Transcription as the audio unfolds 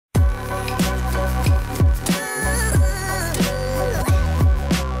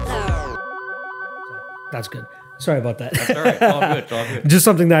That's good. Sorry about that. That's all right. It's all good. It's all good. Just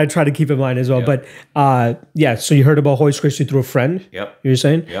something that I try to keep in mind as well. Yep. But yeah, so you heard about Hoist Gracie through a friend? Yep. You were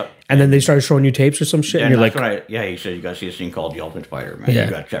saying? Yep. And then they started showing you tapes or some shit, and And you're that's like, when he said, you got to see this thing called The Ultimate Fighter, man. Yeah. You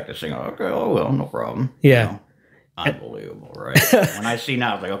got to check this thing out. Okay, oh, well, no problem. Yeah. You know? Unbelievable, right? When I see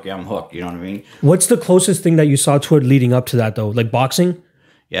now, it's like, okay, I'm hooked. You know what I mean? what's the closest thing that you saw to it leading up to that, though? Like boxing?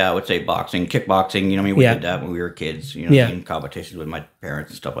 Yeah, I would say boxing, kickboxing. You know what I mean? We Yeah. did that when we were kids. You know what Yeah. I mean? Competitions with my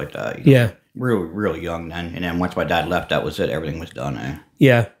parents and stuff like that. You know? Yeah. Really, really young then. And then once my dad left, that was it. Everything was done.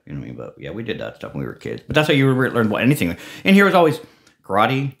 Yeah. You know what I mean? But yeah, we did that stuff when we were kids. But that's how you learn about anything. And here was always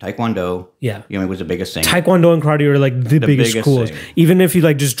karate, taekwondo. Yeah. You know, it was the biggest thing. Taekwondo and karate are like the biggest biggest schools. thing. Even if you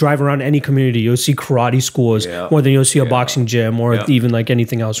like just drive around any community, you'll see karate schools Yeah. more than you'll see a boxing gym or Yeah. even like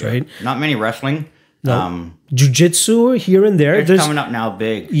anything else, right? Not many wrestling. Jiu-jitsu here and there. It's There's coming up now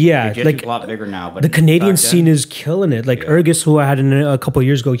big. Yeah, Jiu-jitsu's like, a lot bigger now. But the Canadian back then- scene is killing it. Like Ergus, who I had in a couple of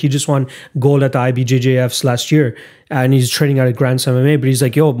years ago, he just won gold at the IBJJFs last year, and he's training out at Grand Slam MMA. But he's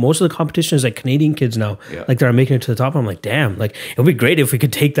like, yo, most of the competition is like Canadian kids now, Yeah. like that are making it to the top. I'm like, damn, like it would be great if we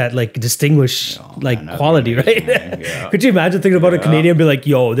could take that like distinguished like man, that'd be quality, amazing, right? man. Yeah. Could you imagine thinking about a Canadian and be like,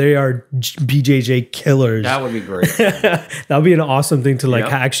 yo, they are BJJ killers? That would be great. That would be an awesome thing to like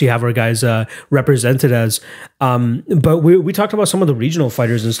Yep. actually have our guys represented as. But we talked about some of the regional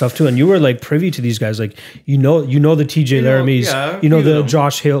fighters and stuff too, and you were like privy to these guys, like you know the TJ Laramies, yeah, you know few of the them.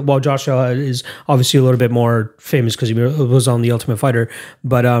 Josh Hill. Well, Josh Hill is obviously a little bit more famous because he was on the Ultimate Fighter,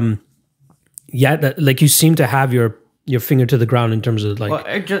 but yeah, like you seem to have your finger to the ground in terms of like Well,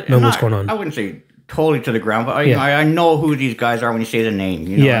 it just, knowing what's not- going on. I wouldn't say totally to the ground, but Yeah. I know who these guys are when you say the name.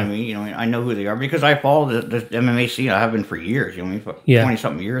 You know Yeah. what I mean? You know, I know who they are because I follow the MMA scene. I have been for years. You know what I mean? For Yeah.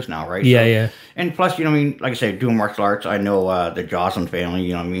 20-something years now, right? Yeah, So- yeah. And plus, you know what I mean? Like I said, doing martial arts, I know the Jocelyn family.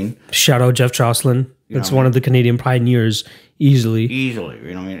 You know what I mean? Shout out Jeff Jocelyn. That's one of the Canadian pioneers, easily. Easily,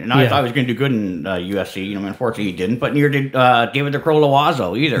 you know what I mean? And Yeah. I thought I was going to do good in UFC. You know, unfortunately he didn't. But neither did David the Crow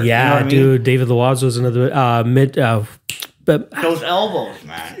Loazo either. Yeah, you know what I mean? dude. David Loazo is another mid. But Those elbows,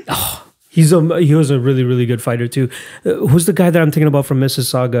 man. he was a really, really good fighter too. Who's the guy that I'm thinking about from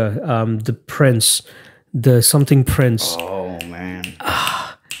Mississauga? The Prince, the something Prince, Oh man,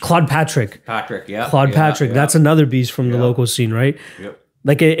 Claude Patrick. Patrick. Yeah, Claude yeah, Patrick. yeah. That's another beast from the local scene, right? Yep.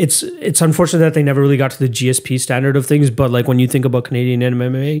 Like it's unfortunate that they never really got to the GSP standard of things. But like when you think about Canadian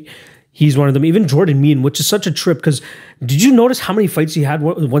MMA, he's one of them. Even Jordan Mean, which is such a trip because did you notice how many fights he had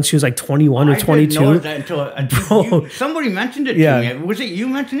once he was like 21 or I didn't 22? notice that until somebody mentioned it Yeah. to me. Was it you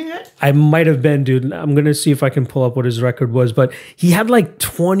mentioning it? I might have been, dude. I'm gonna see if I can pull up what his record was, but he had like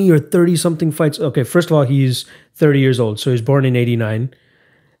 20 or 30 something fights. Okay, first of all, he's 30 years old, so he's born in '89,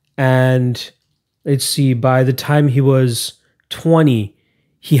 and let's see, by the time he was 20,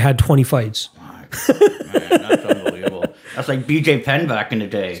 he had 20 fights. Man, that's unbelievable. That's like BJ Penn back in the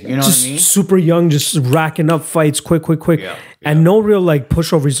day. You know Just what I mean? super young, just racking up fights, quick, Yeah, and no real like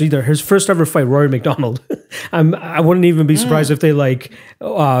pushovers either. His first ever fight, Rory McDonald. I wouldn't even be surprised if they like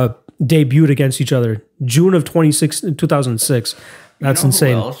debuted against each other. June of 2006. That's You know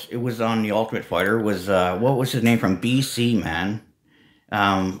insane. Who else? It was on the Ultimate Fighter. Was what was his name from BC, man?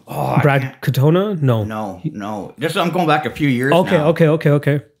 Brad Katona? No. No. This I'm going back a few years. Okay, now.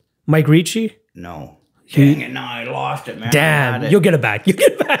 okay. Mike Ricci? No. Dang it! No, I lost it, man. I Damn, had it. you'll get it back. You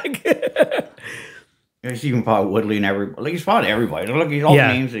get it back. He's even fought Woodley and everybody. Like he's fought everybody. Look, he's all Yeah.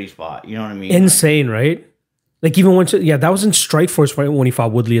 the names that he's fought. You know what I mean? Insane, right? Like even when that was in Strikeforce fight when he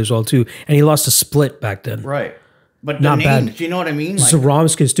fought Woodley as well too, and he lost a split back then. Right. But the Not names, bad. you know what I mean? Like,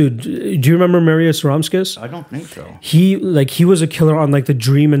 Zaromskis, dude. Do you remember Marius Zaromskis? I don't think so. He was a killer on like the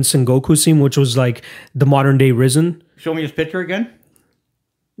Dream and Sengoku scene, which was like the modern day Risen. Show me his picture again.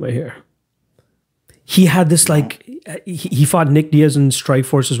 Right here. He had this like he fought Nick Diaz in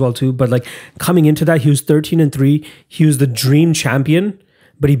Strikeforce as well too, but like coming into that, he was 13-3. He was the Dream champion,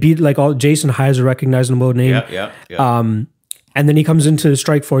 but he beat like all Jason High as a recognizable name. Yeah. And then he comes into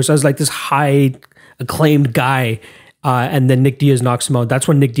Strikeforce as like this high acclaimed guy. And then Nick Diaz knocks him out. That's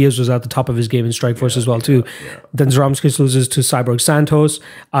when Nick Diaz was at the top of his game in Strikeforce as well too. Then Zaromskis loses to Cyborg Santos.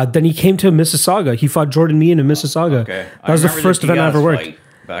 Then he came to Mississauga. He fought Jordan Meehan in Mississauga. Okay. That was the remember first event I Diaz ever worked. fight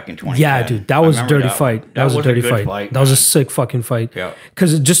back in 2010. Yeah, dude, that was a dirty fight. That was a dirty good fight. That was a sick fucking fight. Yeah.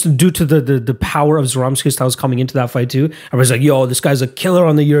 Because just due to the power of Zaromskis that was coming into that fight too, I was like, yo, this guy's a killer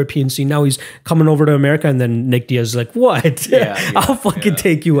on the European scene. Now he's coming over to America, and then Nick Diaz is like, what? I'll fucking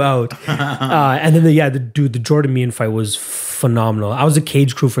take you out. And then the Jordan Meehan fight was phenomenal. I was a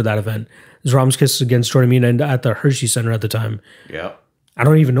cage crew for that event. Zaromskis against Jordan Meehan and at the Hershey Center at the time. Yeah. I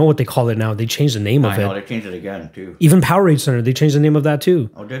don't even know what they call it now. They changed the name of I know, it. they changed it again, too. Even Powerade Center, they changed the name of that too.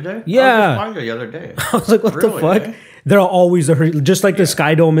 Oh, did they? Yeah. I was just finding it the other day. I was like, what the Really, fuck? eh? They're always the just like the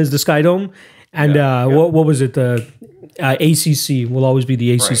Sky Dome is the Sky Dome. And what was it? The ACC will always be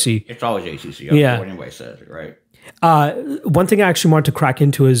the ACC. Right. It's always ACC. Yeah. What anybody says, right? One thing I actually wanted to crack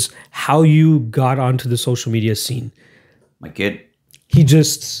into is how you got onto the social media scene. My kid. He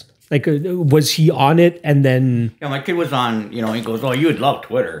just, like, was he on it and then... Yeah, my kid was on, you know, he goes, oh, you would love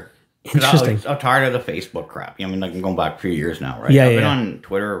Twitter. Interesting. I'm tired of the Facebook crap. I mean, like, I'm going back a few years now, right? Yeah, I've been on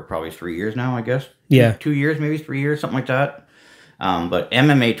Twitter probably 3 years now, I guess. Yeah. 2 years, maybe 3 years, something like that. But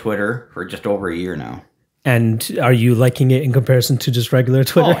MMA Twitter for just over a year now. And are you liking it in comparison to just regular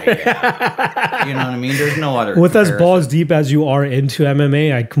Twitter? Oh, yeah. You know what I mean? There's no other With as balls deep as you are into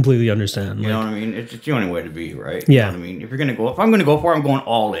MMA, I completely understand. You know what I mean? It's the only way to be, right? Yeah. You know what I mean? If I'm going to go for it, I'm going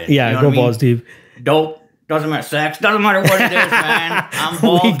all in. Yeah, you know go what I mean? balls deep. Dope. Doesn't matter sex. Doesn't matter what it is, man. I'm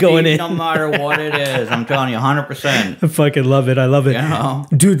balls going deep in. no matter what it is. I'm telling you, 100%. I fucking love it. I love it. You know?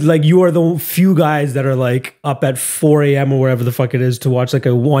 Dude, like, you are the few guys that are like up at 4 a.m. or wherever the fuck it is to watch like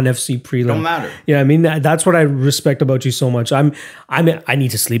a ONE FC prelim. Don't matter. Yeah, I mean, that's what I respect about you so much. I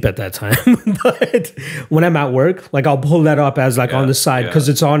need to sleep at that time. But when I'm at work, like, I'll pull that up as like on the side because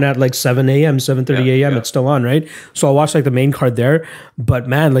it's on at like 7 a.m., 7:30 a.m. It's still on, right? So I'll watch like the main card there. But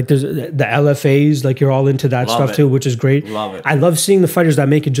man, like, there's the LFAs, like, you're all into that stuff too, which is great. Love it. I love seeing the fighters that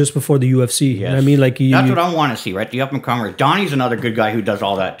make it just before the UFC. You know what I mean? Like, that's what I want to see, right? The up and comers. Donnie's another good guy who does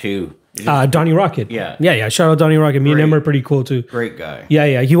all that too. Donnie Rocket. Yeah. Shout out Donnie Rocket. Me and him are pretty cool too. Great guy.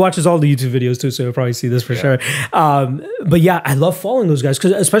 Yeah. He watches all the YouTube videos too, so you'll probably see this for sure. But yeah, I love following those guys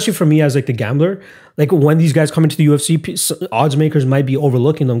because, especially for me as like the gambler, like when these guys come into the UFC, odds makers might be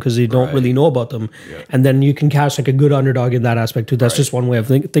overlooking them because they don't really know about them, and then you can cash like a good underdog in that aspect too. That's just one way of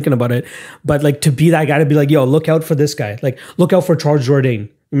thinking about it. But like, to be that guy, to be like, yo, look out for this guy. Like, look out for Charles Jourdain.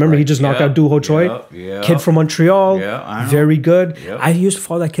 Remember, he just knocked out Doo Ho Choi, kid from Montreal, very good. I used to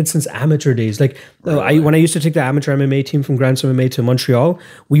follow that kid since amateur days. Like, when I used to take the amateur MMA team from Grants MMA to Montreal,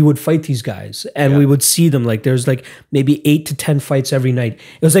 we would fight these guys, and we would see them. Like, there's like maybe 8 to 10 fights every night.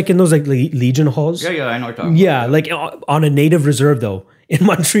 It was like in those like Legion halls. Yeah, I know what you're talking about. Yeah, like on a native reserve though. In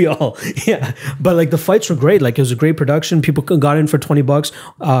Montreal, yeah, but like the fights were great. Like, it was a great production. People got in for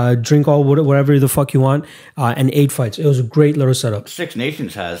 $20, drink all whatever the fuck you want, and 8 fights. It was a great little setup. Six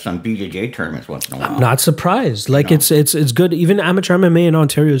Nations has some BJJ tournaments once in a while. I'm not surprised. Like, it's good. Even amateur MMA in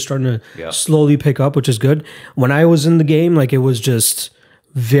Ontario is starting to slowly pick up, which is good. When I was in the game, like, it was just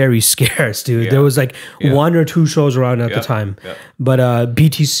very scarce, dude. There was like 1 or 2 shows around at the time. But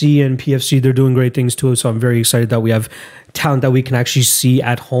BTC and PFC, they're doing great things too. So I'm very excited that we have talent that we can actually see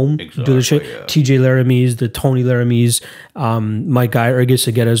at home do the shit. TJ Laramise, the Tony Laramise, my guy Ergis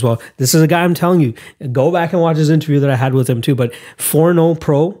Segeta as well. This is a guy, I'm telling you, go back and watch his interview that I had with him too. But 4-0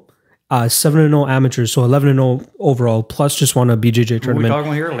 pro, 7-0 amateurs, so 11-0 overall, plus just won a BJJ tournament. Are we talking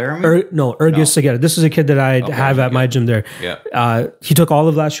about here, Laramie? Ergis Segeta. This is a kid that I have at my gym there. Yeah. He took all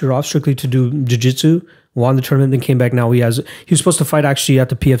of last year off strictly to do jiu-jitsu, won the tournament, then came back. Now he was supposed to fight actually at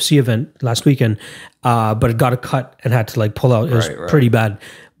the PFC event last weekend, but it got a cut and had to like pull out. It was pretty bad,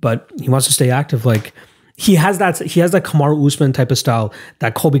 but he wants to stay active. Like, he has that Kamaru Usman type of style,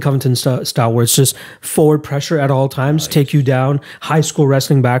 that Colby Covington style, where it's just forward pressure at all times, take you down, high school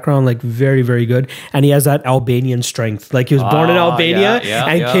wrestling background, like very, very good. And he has that Albanian strength. Like, he was born in Albania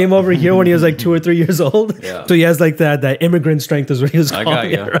and came over here when he was like 2 or 3 years old. So he has like that immigrant strength is what he was calling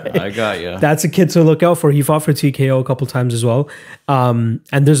it, right? I got you. That's a kid to look out for. He fought for TKO a couple times as well. And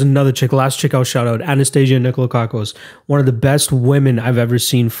there's another chick, last chick I'll shout out, Anastasia Nikolakakos, one of the best women I've ever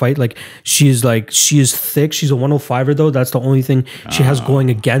seen fight. Like, she is thick. She's a 105er though. That's the only thing she has going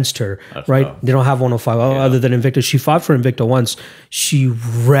against her, right? Tough. They don't have 105 other than Invicta. She fought for Invicta once. She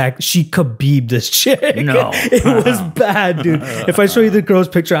Khabib'd this chick. No. It was bad, dude. If I show you the girl's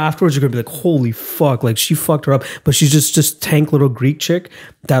picture afterwards, you're gonna be like, holy fuck. Like, she fucked her up. But she's just tank little Greek chick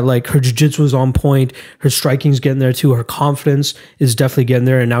that, like, her jiu-jitsu was on point. Her striking's getting there too. Her confidence is definitely getting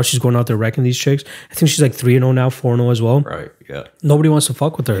there. And now she's going out there wrecking these chicks. I think she's like 3-0 now, 4-0 as well. Right, yeah. Nobody wants to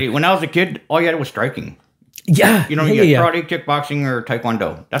fuck with her. See, when I was a kid, all you had was striking. Yeah. You had karate, kickboxing, or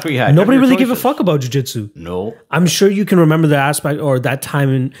taekwondo. That's what you had. Nobody really gave a fuck about jiu-jitsu. No. I'm sure you can remember the aspect or that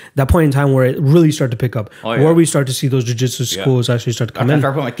point in time where it really started to pick up. Where we start to see those jiu-jitsu schools actually start to come in. I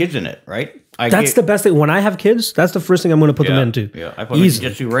start putting my kids in it, right? That's the best thing. When I have kids, that's the first thing I'm going to put them into. Yeah, I put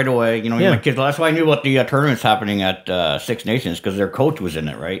jiu-jitsu right away. My kids. That's why I knew about the tournaments happening at Six Nations, because their coach was in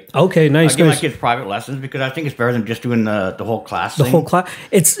it, right? Okay, nice. I give my kids private lessons because I think it's better than just doing the whole class thing. The whole class.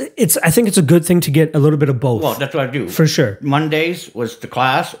 I think it's a good thing to get a little bit of both. Well, that's what I do. For sure. Mondays was the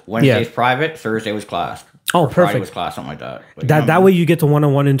class, Wednesdays private, Thursday was class. Oh, perfect. Friday was class, something like that. But, that way you get the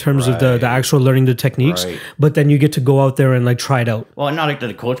one-on-one in terms of the actual learning the techniques, but then you get to go out there and like try it out. Well, not like that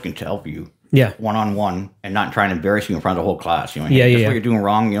the coach can help you. Yeah. one-on-one, and not trying to embarrass you in front of the whole class. You know, Yeah, hey, yeah, this is yeah. what you're doing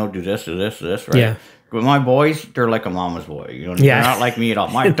wrong. You know, do this, right? Yeah. But my boys, they're like a mama's boy. You know, Yeah. they're not like me at all.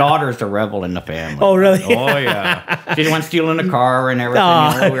 My daughter's the rebel in the family. Oh, really? Oh, yeah. She's the one stealing the car and everything.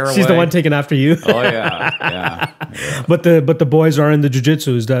 Ah, you know, she's the one taking after you. Oh, yeah. But the boys are in the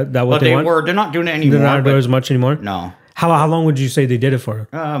jiu-jitsu. Is that what But they want? they're not doing it anymore. They're not doing but as much anymore? no. How long would you say they did it for?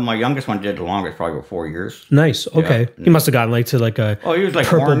 My youngest one did the longest, probably about 4 years. Nice. Okay. He must have gotten like to like a Oh, he was like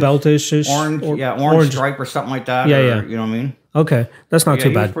purple orange, beltish. orange stripe or something like that. Yeah, or, yeah. You know what I mean? Okay. That's not Yeah, too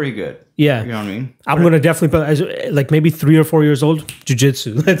he was bad. pretty good. Yeah. You know what I mean? I'm going to definitely put as like maybe 3 or 4 years old,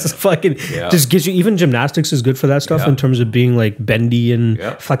 jiu-jitsu. That's fucking just gives you, even gymnastics is good for that stuff in terms of being like bendy and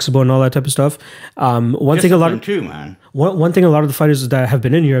flexible and all that type of stuff. One thing a lot of too, man. One thing a lot of the fighters that have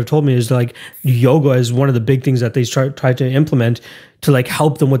been in here have told me is like yoga is one of the big things that they try to implement to like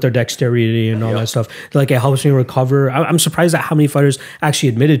help them with their dexterity and all that stuff. Like it helps me recover. I'm surprised at how many fighters actually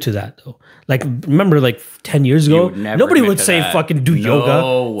admitted to that though. Like remember like 10 years ago, nobody would say fucking do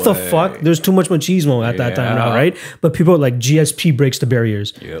yoga. What the fuck? There's too much machismo at that time now, right? But people are like GSP breaks the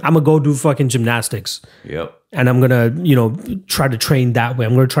barriers. I'm gonna go do fucking gymnastics. And I'm gonna, try to train that way.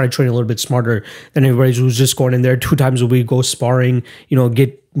 I'm gonna try to train a little bit smarter than everybody who's just going in there 2 times a week, go sparring,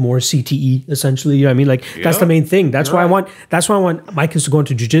 get more CTE essentially. You know what I mean? Like that's the main thing. That's why I want my kids to go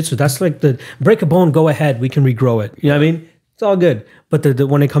into jiu-jitsu. That's like the break a bone, go ahead, we can regrow it. You know what I mean? It's all good. But the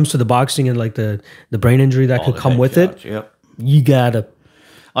when it comes to the boxing and like the brain injury that could come with it, you gotta.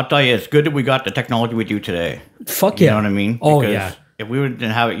 I'll tell you, it's good that we got the technology we do today. Fuck yeah. You know what I mean? Oh because yeah. If we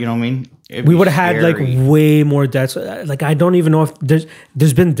didn't have it, you know what I mean? We would have had like way more deaths. Like I don't even know if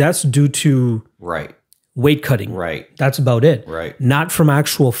there's been deaths due to weight cutting. That's about it. Not from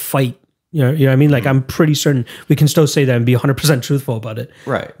actual fight. You know what I mean? Like I'm pretty certain we can still say that and be 100% truthful about it.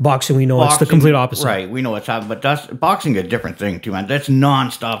 Boxing, we know it's the complete opposite. We know what's happening, but that's boxing is a different thing too, man. That's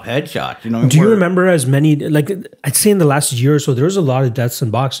nonstop headshots. You know. Do you remember as many? Like I'd say in the last year or so, there was a lot of deaths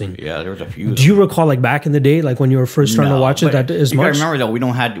in boxing. Yeah, there was a few. Do you recall like back in the day, like when you were first starting to watch it, that as much? I remember though,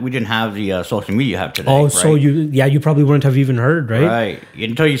 we didn't have the social media you have today. Oh, so you probably wouldn't have even heard, right? Right.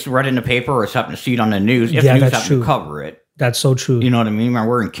 Until you read it in the paper or something to see it on the news. If the news happened to cover it. That's so true. You know what I mean? Remember,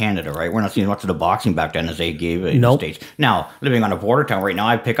 we're in Canada, right? We're not seeing much of the boxing back then as they gave it in the States. Now, living on a border town right now,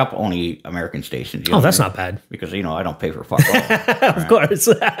 I pick up only American stations. Oh, that's not bad. Because, I don't pay for fuck all. Of course.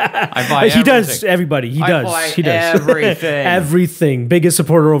 I buy He does, everybody. He does. He does. Everything. Everything. Biggest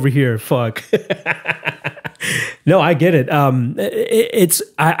supporter over here. Fuck. No, I get it.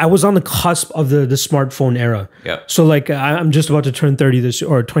 I was on the cusp of the smartphone era. So like I'm just about to turn 30 this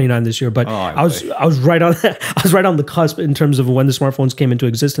or 29 this year, but I was right on the cusp in terms of when the smartphones came into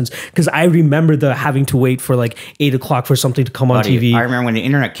existence because I remember having to wait for like 8 o'clock for something to come on TV. I remember when the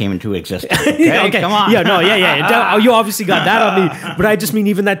internet came into existence. Okay, come on. Yeah. You obviously got that on me, but I just mean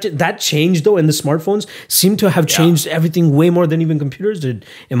even that change though, and the smartphones seem to have changed everything way more than even computers did,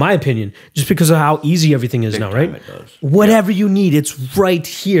 in my opinion, just because of how easy everything is now, right? Whatever you need, it's right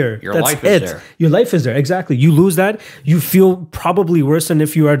here. Your life is there. Your life is there, exactly. You lose that, you feel probably worse than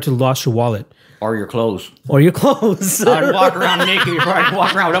if you had to lost your wallet. Or your clothes. I'd walk around naked before I'd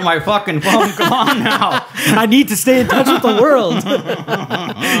walk around without my fucking phone. Come on now. I need to stay in touch with the world.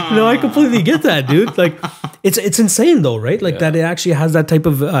 No, I completely get that, dude. Like, it's insane though, right? Like that it actually has that type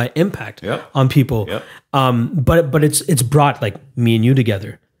of impact on people. But it's brought like me and you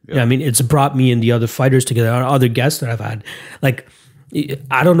together. Yeah, I mean, it's brought me and the other fighters together, our other guests that I've had. Like,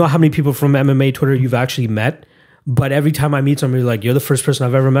 I don't know how many people from MMA Twitter you've actually met, but every time I meet somebody, like, you're the first person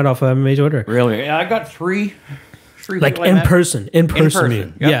I've ever met off of MMA Twitter. Really? I got three like in person.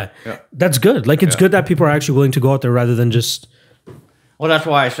 Yeah. That's good. Like, it's good that people are actually willing to go out there rather than just... Well, that's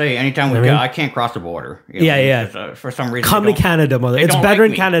why I say anytime I can't cross the border. Yeah. For some reason. Come to Canada, mother. It's better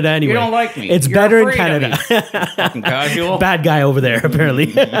in Canada anyway. You don't like me. It's better in Canada. Fucking casual. Bad guy over there,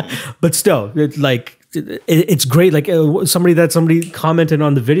 apparently. But still, it's great. Like somebody commented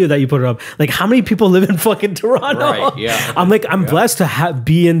on the video that you put up. Like, how many people live in fucking Toronto? Right, yeah. I'm blessed to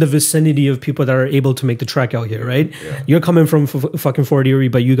be in the vicinity of people that are able to make the trek out here, right? Yeah. You're coming from fucking Fort Erie,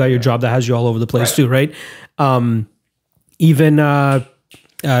 but you got your job that has you all over the place too, right? Even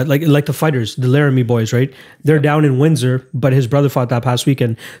like the fighters, the Laramie boys, right? They're down in Windsor, but his brother fought that past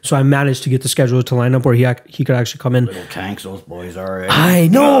weekend, so I managed to get the schedule to line up where he could actually come in. Little tanks, those boys are. I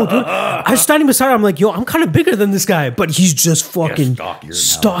know, dude. I was standing beside him. I'm like, yo, I'm kind of bigger than this guy, but he's just fucking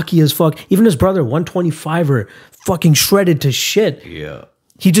stocky as fuck. Even his brother, 125er, fucking shredded to shit. Yeah.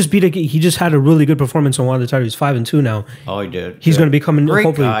 He just had a really good performance on one of the titles. He's 5-2 now. Oh, he did. He's going to be coming. Great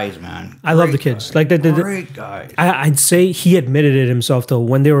hopefully. Guys, man. I love the kids. Guys. Like great guys. I'd say he admitted it himself though.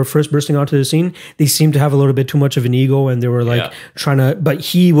 When they were first bursting onto the scene, they seemed to have a little bit too much of an ego, and they were like trying to. But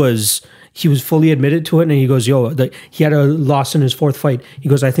he was he was fully admitted to it, and he goes, "Yo, he had a loss in his fourth fight." He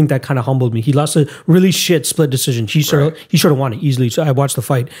goes, "I think that kind of humbled me." He lost a really shit split decision. He should have won it easily. So I watched the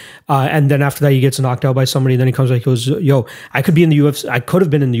fight, and then after that, he gets knocked out by somebody. And then he comes back, he goes, "Yo, I could be in the UFC. I could have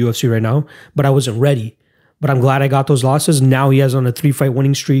been in the UFC right now, but I wasn't ready. But I'm glad I got those losses. Now he has on a 3-fight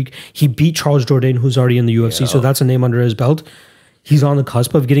winning streak. He beat Charles Jourdain, who's already in the UFC, so that's a name under his belt." He's on the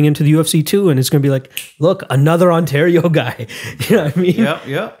cusp of getting into the UFC too, and it's going to be like, look, another Ontario guy. You know what I mean?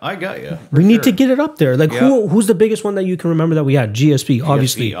 Yeah, I got you. We need to get it up there. Like, who's the biggest one that you can remember that we had? GSP,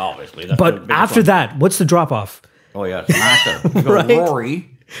 obviously. That's but after that, what's the drop off? Oh yeah, it's massive. Right? Rory.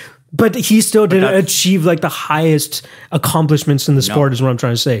 But he still didn't achieve like the highest accomplishments in the sport, is what I'm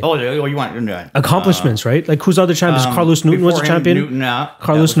trying to say. Oh, you want accomplishments, right? Like, whose other champ is Carlos Newton was a champion?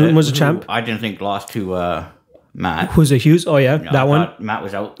 Carlos Newton was a champ. I didn't think lost to Matt. Who's it, Hughes? Oh yeah, that one. Matt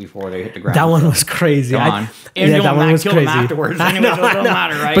was out before they hit the ground. That one was crazy. And that one was crazy. Afterwards, anyway, so it doesn't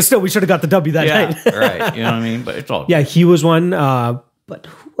matter, right? But still, we should have got the W that night. Right. You know what I mean? But it's all. Yeah, he was one. But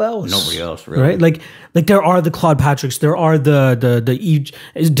who else? Nobody else, really. Right? Like there are the Claude Patricks. There are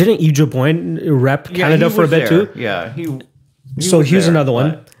didn't Egypt rep Canada for a bit too? Yeah, so here's another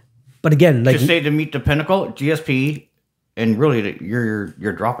one. But again, like to say to meet the pinnacle, GSP, and really you're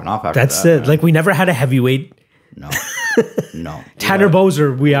dropping off after that's that. That's it. Man. Like we never had a heavyweight. No. Tanner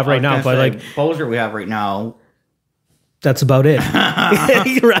Boser we have right now, but like Boser we have right now. That's about it.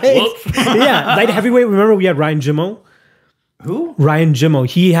 Right? Yeah, light heavyweight. Remember we had Ryan Jimmo. Who? Ryan Jimmo.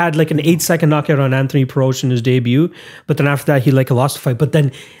 He had like an 8-second knockout on Anthony Perosh in his debut, but then after that he like lost the fight. But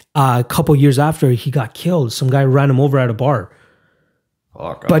then a couple years after he got killed, some guy ran him over at a bar.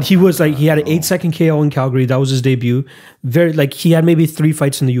 But he was like, he had an 8-second KO in Calgary. That was his debut. Very like he had maybe 3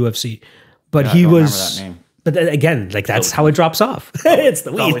 fights in the UFC, but he was. That name. But then, again, like that's how it drops off. It's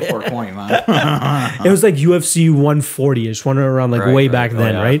the weed. It was like UFC 140ish, running around like way back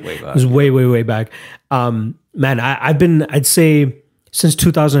then, right? It was way back. Man, I'd say since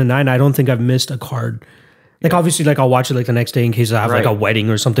 2009, I don't think I've missed a card. Like obviously, like I'll watch it like the next day in case I have like a wedding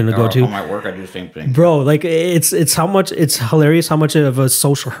or something to go to. On my work, I do the same thing, bro. Like it's hilarious how much of a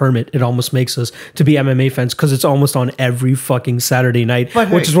social hermit it almost makes us to be MMA fans because it's almost on every fucking Saturday night,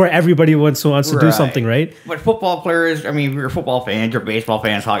 which is where everybody wants to do something, right? But football players, I mean, you're football fans, you're baseball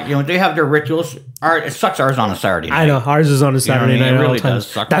fans, hockey, you know, they have their rituals. It sucks ours on a Saturday night. I know ours is on a Saturday night. It really does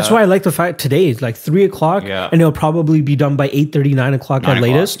suck. That's why I like the fact today is like 3:00, and it'll probably be done by 8:30, 9:00 at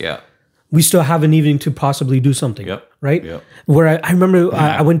latest. Yeah. We still have an evening to possibly do something, right? Yep. Where I remember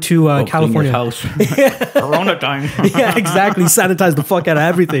I went to California. House. Corona time. Yeah, exactly. Sanitize the fuck out of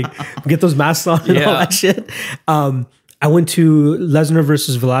everything. Get those masks on and all that shit. I went to Lesnar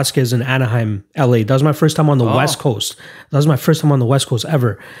versus Velasquez in Anaheim, LA. That was my first time on the West Coast. That was my first time on the West Coast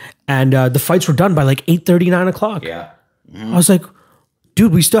ever. And the fights were done by like 8:30, 9:00. Yeah. I was like,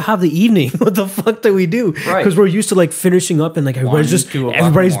 dude, we still have the evening. What the fuck do we do? Because we're used to like finishing up and like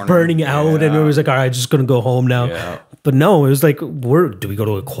everybody's burning out and it was like, all right, just gonna go home now. Yeah. But no, it was like, do we go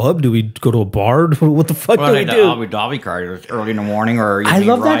to a club? Do we go to a bar? What the fuck do we do? Abu Dhabi card, it was early in the morning or I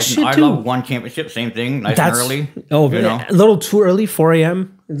love that shit too. I love one championship, same thing, nice and early. Oh, you know? A little too early, 4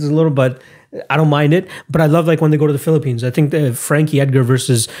 a.m. It's a little, but I don't mind it. But I love like when they go to the Philippines. I think Frankie Edgar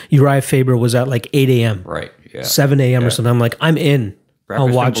versus Uriah Faber was at like 8 a.m. Right. Yeah. 7 a.m. or something. I'm like, I'm in.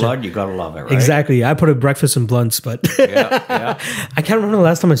 Breakfast and blood, you gotta love it, right? Exactly. I put a breakfast and blunts, but I can't remember the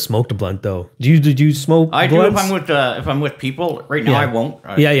last time I smoked a blunt though. Did you smoke? I blunts? do if I'm with people. Right now, I won't.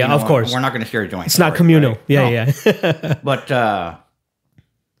 Of course. We're not going to share a joint. It's not communal. Right? Yeah. But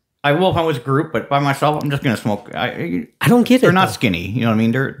I will if I'm with a group. But by myself, I'm just going to smoke. I don't get it. They're not skinny. You know what I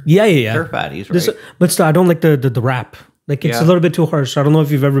mean? They're They're fatties, right? But still, I don't like the wrap. Like it's a little bit too harsh. I don't know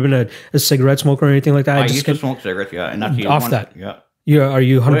if you've ever been a cigarette smoker or anything like that. I used to smoke cigarettes, and that's off that. Yeah. Are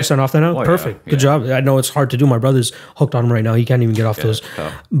you 100% off that now? Oh, perfect. Good job. I know it's hard to do. My brother's hooked on them right now. He can't even get off those.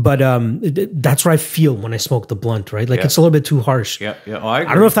 But that's what I feel when I smoke the blunt, right? Like it's a little bit too harsh. Yeah. Oh, I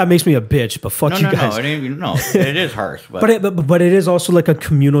don't know if that makes me a bitch, but fuck you guys. No, it is harsh. But it is also like a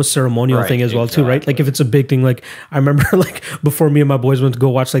communal ceremonial thing as well too, right? Like if it's a big thing, like I remember like before me and my boys went to go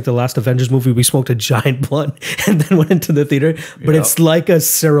watch like the last Avengers movie, we smoked a giant blunt and then went into the theater. But it's like a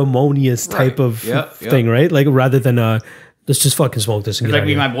ceremonious type of thing, right? Like rather than let's just fucking smoke this. It's like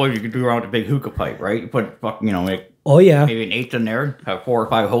me and my boys, you could do around with a big hookah pipe, right? You put fucking, like maybe an eighth in there, have 4 or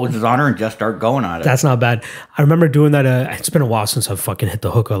 5 hoses on her, and just start going on it. That's not bad. I remember doing that. It's been a while since I've fucking hit the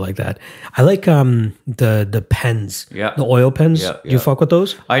hookah like that. I like the pens, the oil pens. Do you fuck with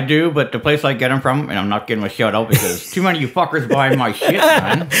those? I do, but the place I get them from, and I'm not getting a shout out because too many of you fuckers buying my shit,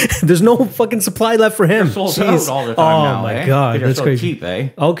 man. There's no fucking supply left for him. They're sold out all the time now. Oh my god, that's so crazy. Cheap, eh?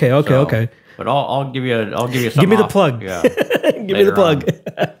 Okay. But I'll give you something. Give me the plug. Yeah. Give me the plug.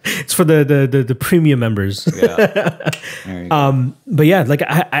 It's for the premium members. Yeah. There you go. But yeah, like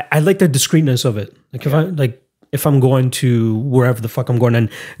I like the discreetness of it. Like if I'm going to wherever the fuck I'm going and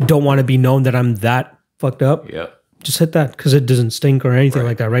don't want to be known that I'm that fucked up. Yeah. Just hit that because it doesn't stink or anything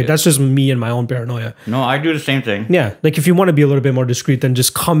like that, right? Yeah. That's just me and my own paranoia. No, I do the same thing. Yeah. Like if you want to be a little bit more discreet, then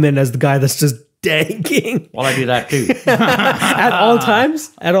just come in as the guy that's just danking. Well, I do that too. At all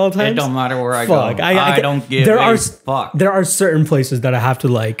times? At all times? It don't matter where I go. I don't give a fuck. There are certain places that I have to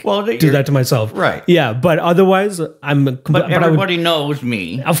do that to myself. Right. Yeah, but otherwise, But everybody knows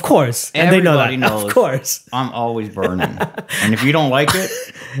me. Of course. And they know that. Knows of course. I'm always burning. And if you don't like it,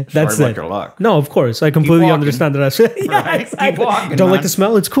 that's sorry about your luck. No, of course. I completely understand that. Right? Exactly. Keep walking, don't like the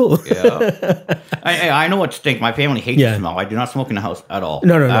smell? It's cool. Yeah. I know what stinks. My family hates the smell. I do not smoke in the house at all.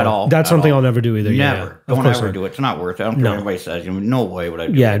 No. At all. That's something I'll never do either. Never. Don't ever do it. It's not worth it. I don't care what anybody says. No way would I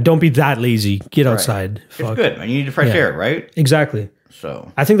do it. Yeah, don't be that lazy. Get outside. It's good, man. You need the fresh air, right? Exactly.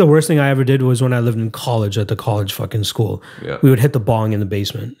 So I think the worst thing I ever did was when I lived in college at the college fucking school. Yeah. We would hit the bong in the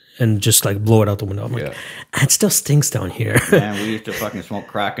basement and just like blow it out the window. I'm like, it still stinks down here. Man, we used to fucking smoke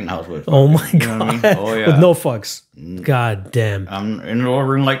crack in the house with. Oh my god! What I mean? Oh yeah, with no fucks. God damn. I'm in a little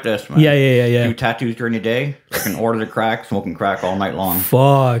room like this, man. Yeah. Do tattoos during the day. I can order the crack, smoking crack all night long.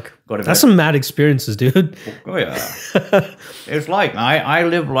 Fuck. That's some mad experiences, dude. Oh yeah. It's like I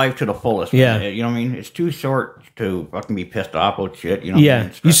live life to the fullest. Yeah. Man. You know what I mean? It's too short to fucking be pissed off with shit. You know. Yeah.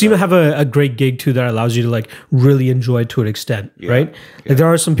 You seem to have a great gig too that allows you to like really enjoy it to an extent, right? Yeah. Like there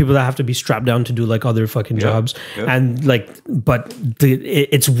are some people that have to be strapped down to do like other fucking jobs, and like, but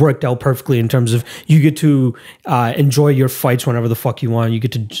it's worked out perfectly in terms of you get to enjoy your fights whenever the fuck you want. You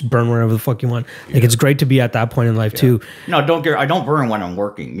get to just burn whenever the fuck you want. Like it's great to be at that point in life too. No, I don't burn when I'm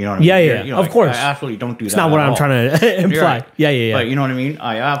working. You know what I mean? Yeah. You know, of course. I absolutely don't do that. It's not what I'm trying to imply. Right. Yeah. But you know what I mean?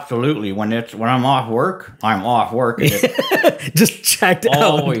 I absolutely when I'm off work, I'm off work. And just checked out.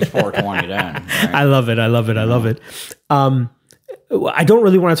 Always 420 then. Right? I love it. I love it. I don't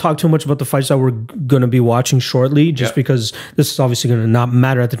really want to talk too much about the fights that we're going to be watching shortly, just because this is obviously going to not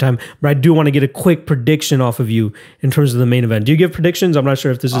matter at the time. But I do want to get a quick prediction off of you in terms of the main event. Do you give predictions? I'm not sure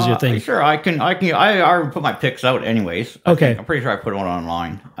if this is your thing. Sure, I can. I already put my picks out, anyways. Okay, I'm pretty sure I put one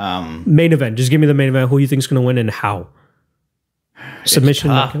online. Main event. Just give me the main event. Who you think is going to win and how?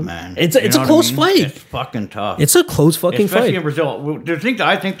 Submission, it's tough, man. It's a close fight. It's fucking tough. It's a close fucking especially fight. In Brazil. The thing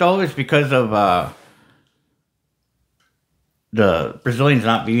I think though is because of the Brazilians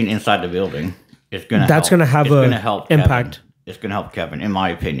not being inside the building. It's gonna. That's help. Gonna have it's gonna help impact. Kevin. It's gonna help Kevin, in my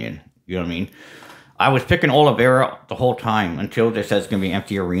opinion. You know what I mean? I was picking Oliveira the whole time until they said it's gonna be an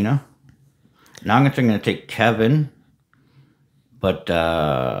empty arena. Now I'm gonna take Kevin, but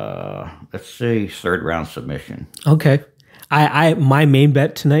let's say third round submission. Okay. I my main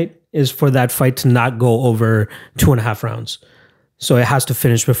bet tonight is for that fight to not go over 2.5 rounds. So it has to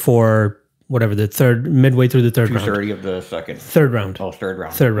finish before whatever midway through the third round. 2:30 of the second. Third round. Oh, third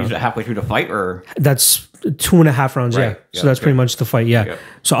round. Third round. Is it halfway through the fight or? That's 2.5 rounds. Right. Yeah. So that's pretty much the fight. Yeah. Yep.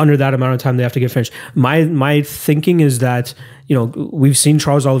 So under that amount of time, they have to get finished. My thinking is that, we've seen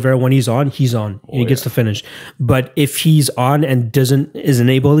Charles Oliveira when he's on, and he gets to finish. But if he's on and isn't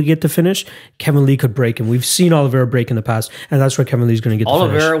able to get to finish, Kevin Lee could break him. We've seen Oliveira break in the past, and that's where Kevin Lee's going to get the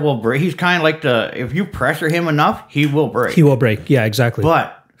finish. Oliveira will break. He's kind of like if you pressure him enough, he will break. He will break. Yeah, exactly.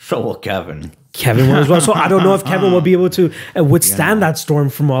 But so will Kevin. Kevin will as well. So I don't know if Kevin will be able to withstand that storm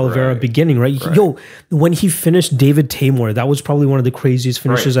from Oliveira beginning, right? Yo, when he finished David Tamor, that was probably one of the craziest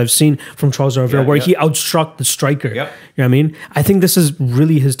finishes I've seen from Charles Oliveira, where he outstruck the striker. Yep. You know what I mean? I think this is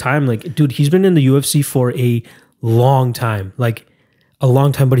really his time. Like, dude, he's been in the UFC for a long time. Like, a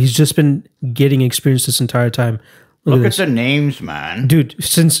long time, but he's just been getting experience this entire time. Look at the names, man. Dude,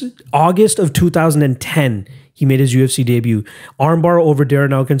 since August of 2010, he made his UFC debut. Armbar over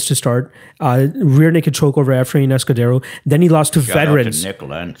Darren Elkins to start. Rear naked choke over Efrain Escudero. Then he lost to veterans. Nick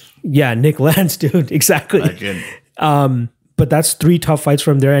Lentz. Yeah, Nick Lentz, dude. Exactly. Legend. But that's 3 tough fights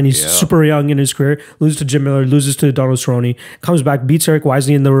from there, and he's super young in his career. Loses to Jim Miller, loses to Donald Cerrone, comes back, beats Eric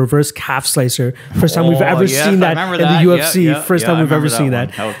Wisely in the reverse calf slicer. First time we've ever seen that in the UFC. First time we've ever seen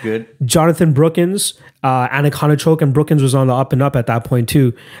that. That was good. Jonathan Brookins, Anaconda choke, and Brookins was on the up and up at that point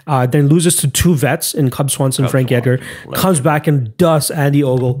too. Then loses to 2 vets in Cub Swanson, Frank Edgar. Comes back and dusts Andy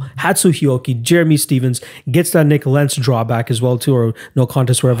Ogle, Hatsu Hioki, Jeremy Stevens, gets that Nick Lentz drawback as well too, or no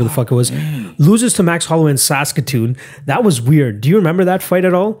contest, wherever the fuck it was. Loses to Max Holloway in Saskatoon. That was weird. Do you remember that fight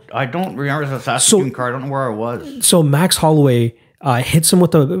at all? I don't remember the Saskatoon card. I don't know where I was. So Max Holloway hits him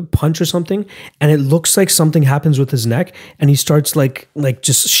with a punch or something, and it looks like something happens with his neck, and he starts like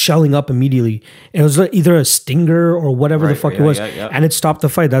just shelling up immediately. It was either a stinger or whatever the fuck it was, and it stopped the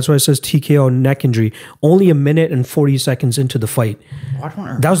fight. That's why it says TKO neck injury. Only a minute and 40 seconds into the fight.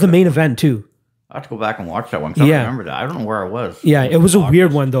 That was the main event too. I have to go back and watch that one. I don't remember that. I don't know where I was. Yeah, it was a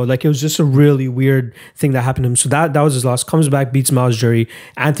weird one though. Like it was just a really weird thing that happened to him. So that was his loss. Comes back, beats Miles Jury,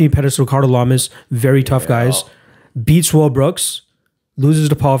 Anthony Pettis, Ricardo Lamas, very tough guys. Beats Will Brooks, loses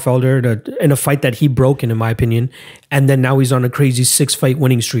to Paul Felder in a fight that he broke in my opinion. And then now he's on a crazy 6-fight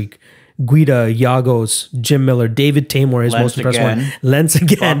winning streak. Guida, Yagos, Jim Miller, David Tamor, his most impressive one. Lentz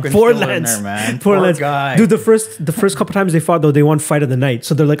again. Poor Lentz. Poor Lentz. Guy. Dude, the first couple times they fought, though, they won fight of the night.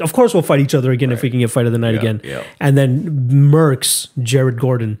 So they're like, of course we'll fight each other again if we can get fight of the night again. Yeah. And then Merckx, Jared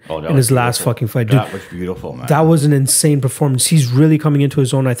Gordon, in his last fucking fight. Dude, that was beautiful, man. That was an insane performance. He's really coming into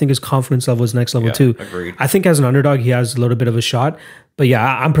his own. I think his confidence level is next level too. Agreed. I think as an underdog, he has a little bit of a shot. But yeah,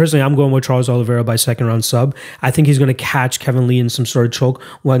 I'm going with Charles Oliveira by second round sub. I think he's going to catch Kevin Lee in some sort of choke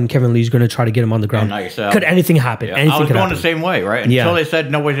when Kevin Lee's going to try to get him on the ground. Could anything happen? Yeah. Anything I was could going happen. the same way, right? Until they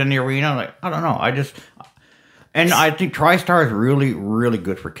said nobody's in the arena. I'm like, I don't know. I think TriStar is really, really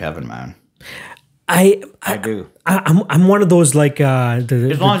good for Kevin, man. I do. I'm one of those like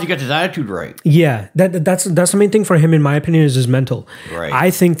as long as he gets his attitude right. Yeah, that's the main thing for him, in my opinion, is his mental. Right.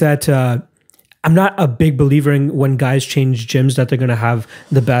 I think that I'm not a big believer in when guys change gyms that they're going to have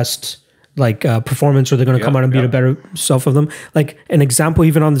the best performance, or they're going to come out and beat a better self of them. Like an example,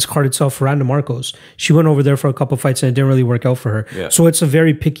 even on this card itself, Fernanda Marcos, she went over there for a couple of fights and it didn't really work out for her. Yeah. So it's a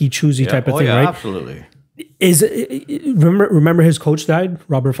very picky, choosy type of thing, right? Absolutely. Remember his coach died,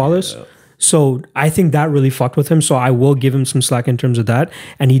 Robert Fallis? Yeah. So I think that really fucked with him. So I will give him some slack in terms of that.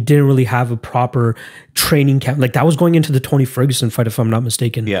 And he didn't really have a proper training camp. Like that was going into the Tony Ferguson fight, if I'm not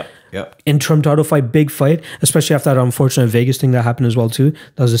mistaken. Yeah. Interim title fight, big fight, especially after that unfortunate Vegas thing that happened as well too.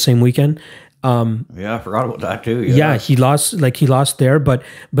 That was the same weekend. I forgot about that too. Yeah, he lost there, but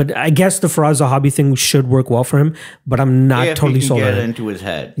I guess the Faraz Zahabi thing should work well for him. But I'm not totally sold on it. Get into his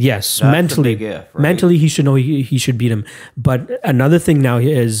head. Yes, that's mentally, right? Mentally he should know he should beat him. But another thing now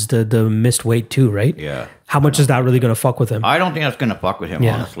is the missed weight too, right? Yeah. How much is that really going to fuck with him? I don't think that's going to fuck with him,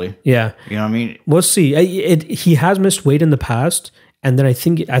 honestly. Yeah. You know what I mean? We'll see. He has missed weight in the past, and then I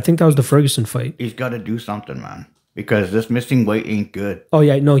think that was the Ferguson fight. He's got to do something, man. Because this missing weight ain't good. Oh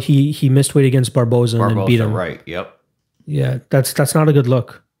yeah, no, he missed weight against Barboza and then beat him. Right, yep. Yeah, that's not a good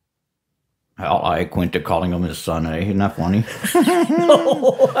look. Iaquinta calling him his son, eh? Isn't that funny?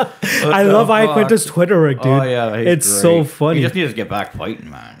 I love Iaquinta's Twitter work, dude. Oh yeah, it's great. So funny. He just needs to get back fighting,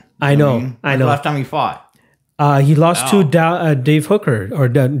 man. I know. Last time he fought? He lost to Dave Hooker or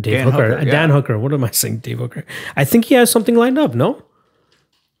Dan Hooker. What am I saying, Dave Hooker? I think he has something lined up. No.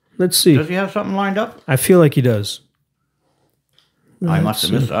 Let's see. Does he have something lined up? I feel like he does. I must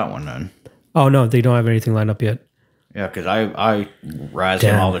have missed that one then. Oh, no, they don't have anything lined up yet. Yeah, because I razz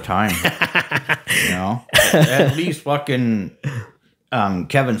him all the time. You know? At least fucking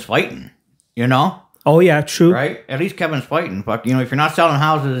Kevin's fighting, you know? Oh, yeah, true. Right? At least Kevin's fighting. Fuck, you know, if you're not selling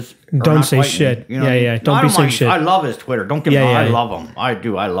houses... Don't say fighting, shit. You know, yeah. Don't be saying shit. I love his Twitter. Don't get me wrong. I love him. I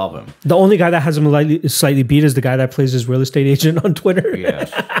do. I love him. The only guy that has him slightly beat is the guy that plays his real estate agent on Twitter.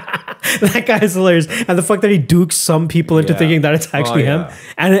 Yes. That guy is hilarious. And the fact that he dukes some people into thinking that it's actually him.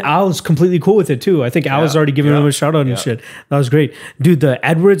 And Al's completely cool with it too. I think Al was already giving him a shout out and shit. That was great. Dude, the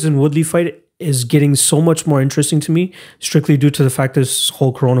Edwards and Woodley fight is getting so much more interesting to me, strictly due to the fact this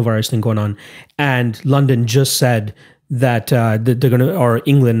whole coronavirus thing going on. And London just said that they're going to, or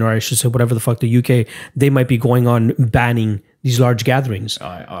England, or I should say whatever the fuck, the UK, they might be going on banning these large gatherings.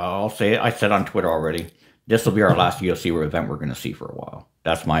 I'll say it. I said on Twitter already, this will be our last UFC event we're going to see for a while.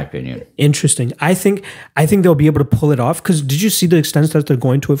 That's my opinion. Interesting. I think they'll be able to pull it off. Because did you see the extent that they're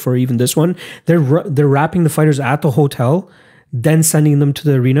going to it for even this one? They're wrapping the fighters at the hotel, then sending them to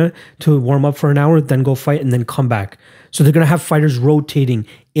the arena to warm up for an hour, then go fight, and then come back. So they're going to have fighters rotating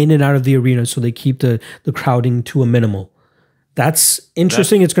in and out of the arena so they keep the crowding to a minimal. That's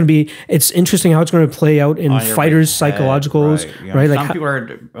interesting. It's interesting how it's going to play out in fighters' psychologicals, right? Like some people are,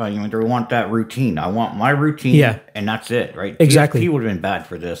 they want that routine. I want my routine, and that's it, right? Exactly. GSP would have been bad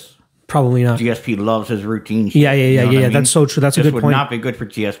for this. Probably not. GSP loves his routine. Yeah. I mean? That's so true. That's a good point. This would not be good for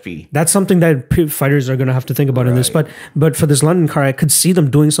GSP. That's something that fighters are going to have to think about in this. But for this London card, I could see them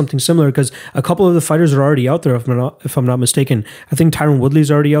doing something similar because a couple of the fighters are already out there, if I'm not mistaken. I think Tyron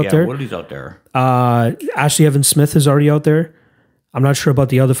Woodley's already out there. Yeah, Woodley's out there. Ashley Evans Smith is already out there. I'm not sure about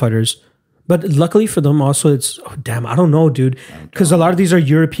the other fighters. But luckily for them also, I don't know, dude. Because a lot of these are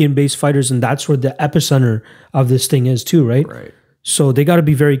European-based fighters, and that's where the epicenter of this thing is too, right? Right. So they got to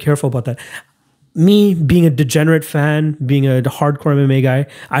be very careful about that. me being a degenerate fan, being a hardcore MMA guy,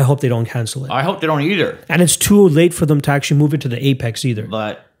 I hope they don't cancel it. I hope they don't either. And it's too late for them to actually move it to the Apex either.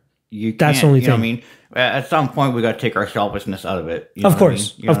 But you can't, that's the only you know thing. what I mean? At some point, we got to take our selfishness out of it. Of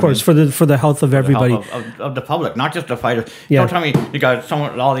course, for the health of everybody, of the public, not just the fighters. Yeah. Don't tell me you got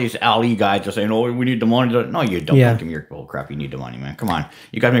all these Ali guys just saying, "Oh, we need the money." No, you don't. Yeah. Don't give me your bull crap. You need the money, man. Come on,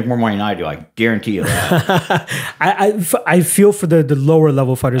 you got to make more money than I do. I guarantee you that. I feel for the lower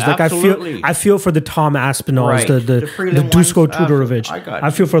level fighters. Like Absolutely. I feel for the Tom Aspinalls, Right. the prelim Dusko ones, Tudorovic.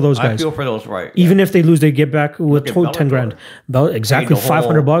 I feel for those I guys. feel for those, right? Even if they lose, they get back with at 10 grand. Exactly, Paid the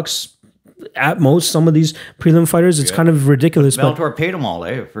whole- $500 at most. Some of these prelim fighters, it's kind of ridiculous. But Bellator paid them all,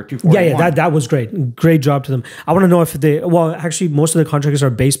 for 241. yeah, that was great. Great job to them. I want to know if actually most of the contracts are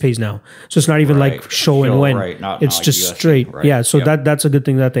base pays now, so it's not even like show and win. Right. It's not just UFC, straight. right. Yeah, so Yep. that's a good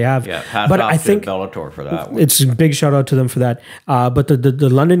thing that they have. Yeah, hats but off I to think Bellator for that one. it's a big shout out to them for that. But the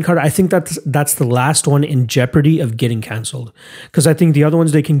London card, I think that's the last one in jeopardy of getting canceled, because I think the other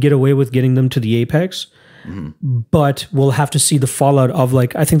ones they can get away with getting them to the Apex. But we'll have to see the fallout of,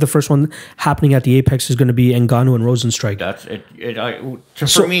 like, I think the first one happening at the Apex is going to be Ngannou and Rosenstrike. That's it.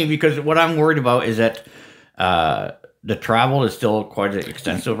 For me, because what I'm worried about is that the travel is still quite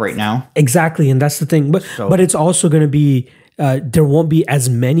extensive right now. Exactly, and that's the thing. But it's also going to be there won't be as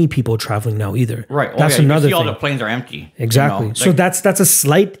many people traveling now either. Right. That's you another see all thing. the planes are empty. Exactly. You know, So like, that's a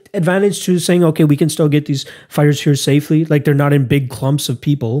slight advantage to saying, okay, we can still get these fighters here safely. Like, they're not in big clumps of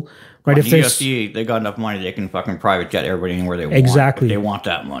people, right? the UFC, they got enough money, they can fucking private jet everybody anywhere they want. Exactly. If they want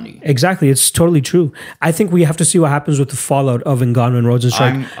that money. Exactly, it's totally true. I think we have to see what happens with the fallout of Ngannou and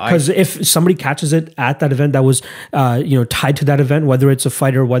Rosenstrike, because if somebody catches it at that event that was, tied to that event, whether it's a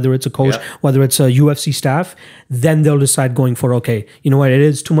fighter, whether it's a coach, Yeah. whether it's a UFC staff, then they'll decide going for, okay, you know what, it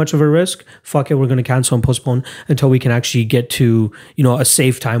is too much of a risk. Fuck it, we're going to cancel and postpone until we can actually get to a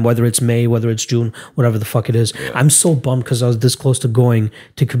safe time, whether it's May, whether it's June, whatever the fuck it is. Yeah. I'm so bummed because I was this close to going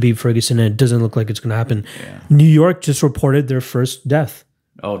to Khabib Ferguson, and it doesn't look like it's going to happen. Yeah. New York just reported their first death.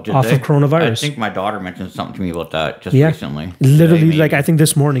 Oh, did off they? of coronavirus. I think my daughter mentioned something to me about that just recently. Literally, today, like I think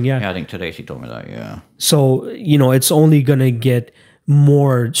this morning, Yeah, I think today she told me that, yeah. So, it's only going to get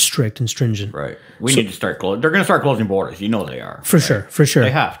more strict and stringent. Right. We need to start closing. They're going to start closing borders. You know they are. For sure.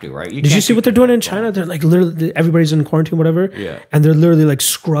 They have to, right? Did you see what they're doing in China? They're like literally, everybody's in quarantine, whatever. Yeah. And they're literally like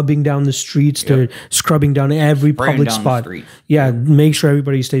scrubbing down the streets. Yep. They're scrubbing down every public down spot. The streets. Yeah. Make sure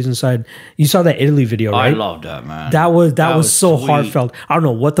everybody stays inside. You saw that Italy video, right? I love that, man. That was so sweet. Heartfelt. I don't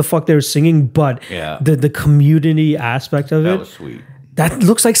know what the fuck they were singing, but the community aspect of it. That was sweet. That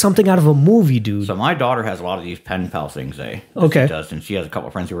looks like something out of a movie, dude. So my daughter has a lot of these pen pal things, Okay. She does, and she has a couple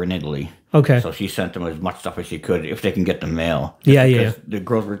of friends who are in Italy. Okay. So she sent them as much stuff as she could if they can get the mail. Yeah. The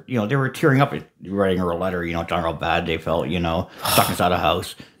girls were, they were tearing up, writing her a letter, talking how bad they felt, stuck inside a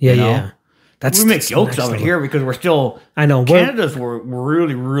house. Yeah. We make jokes of it here because we're still. I know. Canada's we're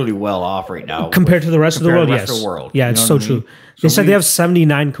really, really well off right now compared to the rest of the world. Yes. Yeah, it's so true. They said they have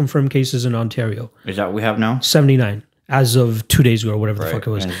 79 confirmed cases in Ontario. Is that what we have now? 79 as of 2 days ago, or whatever the fuck it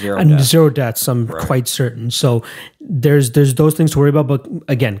was, and zero deaths. I'm quite certain. So there's those things to worry about. But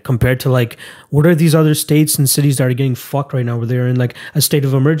again, compared to like, what are these other states and cities that are getting fucked right now, where they're in like a state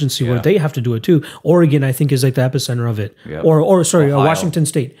of emergency where they have to do it too? Oregon, I think, is like the epicenter of it. Yep. Or Washington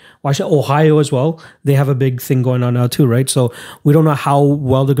State, Ohio as well. They have a big thing going on now too, right? So we don't know how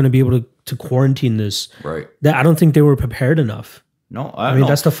well they're going to be able to quarantine this. Right. I don't think they were prepared enough. No, I mean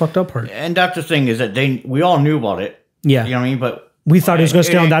that's the fucked up part. And that's the thing is that we all knew about it. Yeah. You know what I mean? But we thought it was going to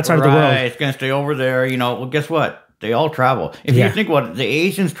stay on that side of the world. It's going to stay over there. Well, guess what? They all travel. If you think about it, the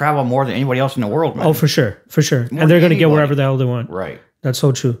Asians travel more than anybody else in the world, man. Oh, for sure. And they're going to get wherever the hell they want. Right. That's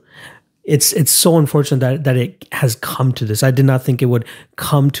so true. It's so unfortunate that it has come to this. I did not think it would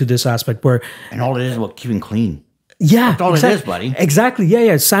come to this aspect where... And all it is about keeping clean. Yeah, that's all it is, buddy. Exactly. Yeah.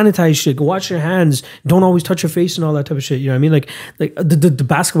 Sanitize shit. Wash your hands. Don't always touch your face and all that type of shit. You know what I mean? Like the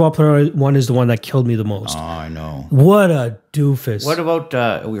basketball player one is the one that killed me the most. Oh, I know. What a doofus. What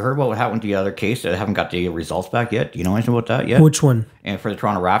about we heard about what happened to the other case that haven't got the results back yet? Do you know anything about that yet? Which one? And for the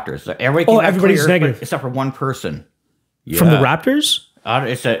Toronto Raptors, everybody's negative except for one person from the Raptors.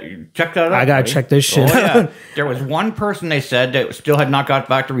 Check that out. I gotta check this shit. Oh, yeah. There was one person they said that still had not got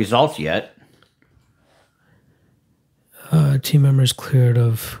back the results yet. Team members cleared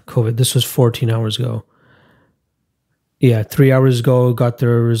of COVID. This was 14 hours ago. Yeah, 3 hours ago, got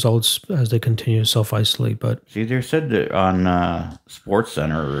their results as they continue to self-isolate. But see, they said that on Sports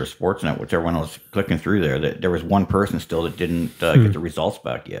Center or Sportsnet, whichever one I was clicking through there, that there was one person still that didn't get the results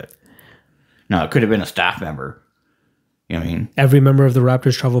back yet. Now, it could have been a staff member. You know what I mean? Every member of the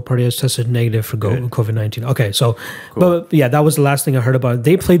Raptors travel party has tested negative for COVID-19. Okay, so, cool. But yeah, that was the last thing I heard about it.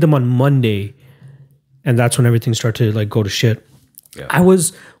 They played them on Monday. and that's when everything started to like go to shit. Yeah. I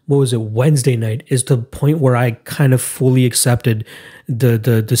was, what was it, Wednesday night is the point where I kind of fully accepted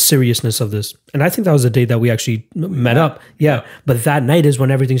the seriousness of this. And I think that was the day that we actually met up. Yeah. But that night is when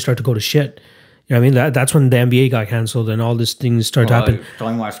everything started to go to shit. You know what I mean? That's when the NBA got canceled and all these things started to happen.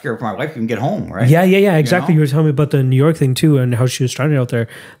 Telling me I was scared for my life, you can get home, right? Yeah, exactly. You were telling me about the New York thing too and how she was trying it out there.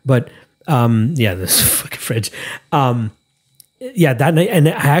 But this fucking fridge. That night, and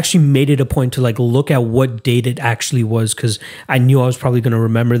I actually made it a point to like look at what date it actually was because I knew I was probably going to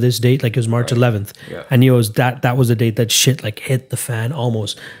remember this date. Like it was March 11th. Yeah. I knew it was that was the date that shit like hit the fan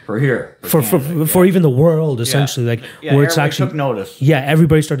almost for here for even the world essentially. Like where it's actually took notice. Yeah,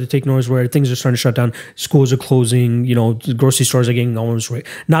 everybody started to take notice where things are starting to shut down. Schools are closing. You know, grocery stores are getting almost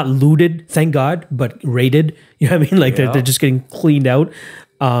not looted, thank God, but raided. You know what I mean? Like they're just getting cleaned out.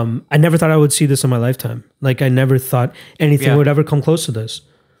 I never thought I would see this in my lifetime. Like I never thought anything would ever come close to this.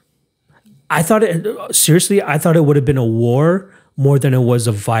 I thought it would have been a war more than it was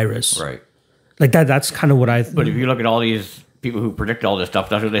a virus. Right. Like that's kind of what I. But if you look at all these people who predict all this stuff,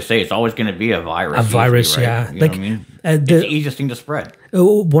 that's what they say. It's always going to be a virus. A virus, right? yeah. You know what I mean? It's the easiest thing to spread.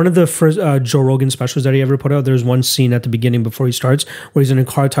 One of the first Joe Rogan specials that he ever put out, there's one scene at the beginning before he starts where he's in a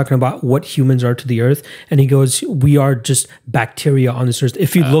car talking about what humans are to the earth. And he goes, we are just bacteria on this earth.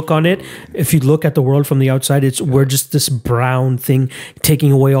 If you look on it, if you look at the world from the outside, we're just this brown thing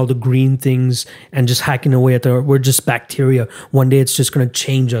taking away all the green things and just hacking away at we're just bacteria. One day it's just going to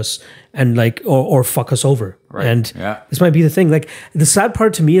change us and like, or fuck us over. Right. And this might be the thing. Like the sad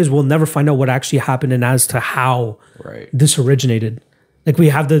part to me is we'll never find out what actually happened and as to how this originated. Like we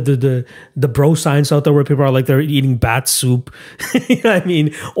have the bro science out there where people are like they're eating bat soup, you know what I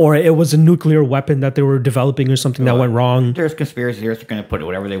mean? Or it was a nuclear weapon that they were developing or something that went wrong. There's conspiracy theorists are going to put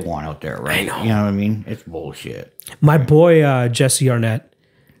whatever they want out there, right? You know what I mean? It's bullshit. My boy Jesse Arnett.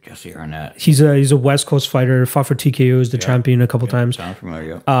 He's a West Coast fighter. Fought for TKO. Is the champion a couple times. Sounds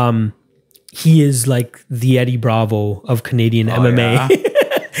familiar. He is like the Eddie Bravo of Canadian MMA. Yeah?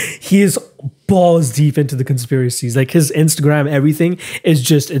 He is balls deep into the conspiracies. Like his Instagram, everything is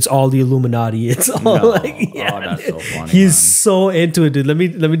just, it's all the Illuminati. It's all that's so funny. He's so into it, dude. Let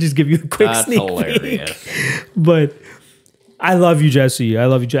me just give you a quick sneak hilarious. peek. But I love you, Jesse. I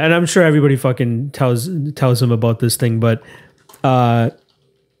love you, and I'm sure everybody fucking tells him about this thing. But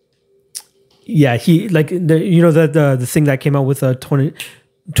he like the thing that came out with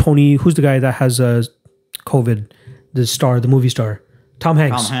Tony, who's the guy that has COVID, the movie star. Tom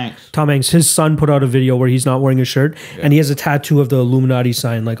Hanks. His son put out a video where he's not wearing a shirt and he has a tattoo of the Illuminati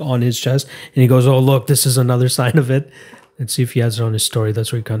sign like on his chest. And he goes, "Oh, look, this is another sign of it." Let's see if he has it on his story.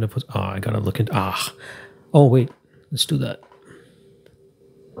 That's where he kind of puts, I got to look into, oh, wait, let's do that.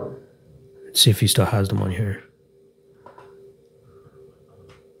 Let's see if he still has them on here.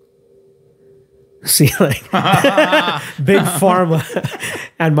 See, like Big Pharma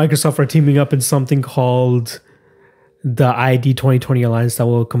and Microsoft are teaming up in something called the ID 2020 Alliance that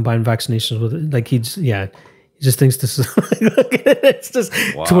will combine vaccinations with it. Like he just thinks this is it's just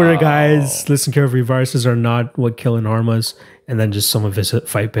Twitter guys, listen carefully, viruses are not what kill and harm us, and then just some of his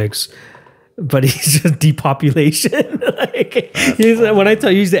fight pics. But he's just depopulation. When I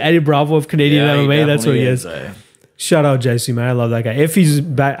tell you he's the Eddie Bravo of Canadian MMA, that's what he is. Shout out Jesse, man. I love that guy. If he's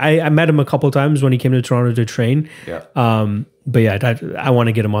back, I met him a couple of times when he came to Toronto to train. Yeah. But yeah, I want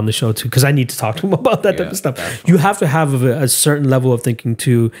to get him on the show too because I need to talk to him about that type of stuff. You have to have a certain level of thinking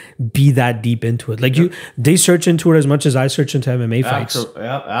to be that deep into it. Like they search into it as much as I search into MMA fights.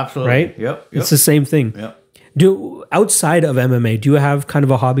 Absolutely. Right? Yep. It's the same thing. Yep. Outside of MMA, do you have kind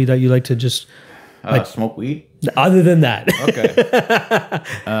of a hobby that you like to just smoke weed? Other than that,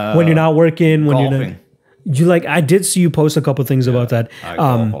 okay. When you're not working, when golfing. You're not. You like? I did see you post a couple things about that. I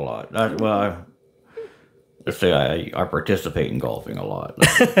golf a lot. Let's say I participate in golfing a lot.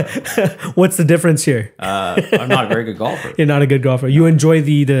 What's the difference here? I'm not a very good golfer. You're not a good golfer. You enjoy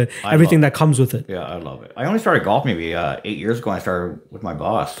the everything that comes with it. Yeah, I love it. I only started golf maybe 8 years ago. I started with my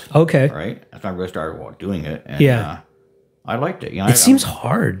boss. Okay. Right? That's when I really started doing it. And, I liked it. It seems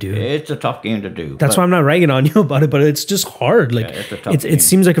hard, dude. It's a tough game to do. That's why I'm not ragging on you about it, but it's just hard. Like it's a tough game. It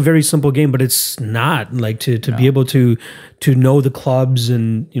seems like a very simple game, but it's not. Like to be able to know the clubs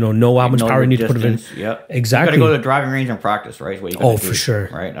and know how much power you need to put it in. Yep. Exactly. You got to go to the driving range and practice, right? For sure.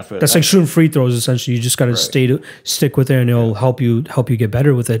 Right. That's like shooting free throws. Essentially, you just got to stick with it, and it'll help you get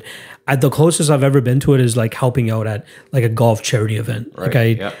better with it. The closest I've ever been to it is like helping out at like a golf charity event.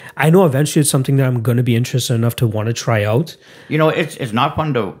 Right. Like I know eventually it's something that I'm going to be interested enough to want to try out. It's not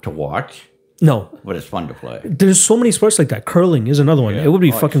fun to watch. No, but it's fun to play. There's so many sports like that. Curling is another one. It would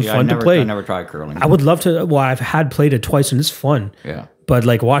be fucking fun to play. I never tried curling. I would love to. Well, I've had played it twice and it's fun. Yeah. But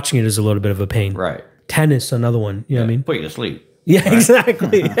like watching it is a little bit of a pain. Right. Tennis, another one. You know what I mean? Put you to sleep. Yeah, right?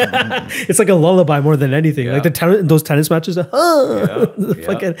 Exactly. It's like a lullaby more than anything. Like those tennis matches.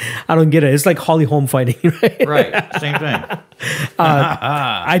 Fucking, I don't get it. It's like Holly Holm fighting, right? Right. Same thing.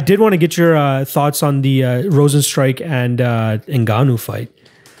 I did want to get your thoughts on the Rosenstrike and Ngannou fight.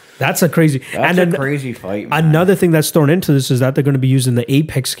 That's a crazy fight. Man. Another thing that's thrown into this is that they're going to be using the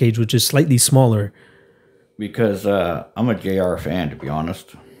Apex cage, which is slightly smaller. Because I'm a JR fan, to be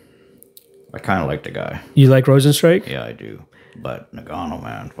honest. I kind of like the guy. You like Rosenstrike? Yeah, I do. But Ngannou,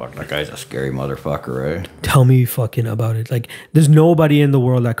 man, fuck, that guy's a scary motherfucker, right? Tell me fucking about it. Like, there's nobody in the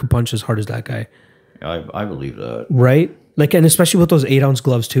world that could punch as hard as that guy. I believe that. Right? Like, and especially with those 8-ounce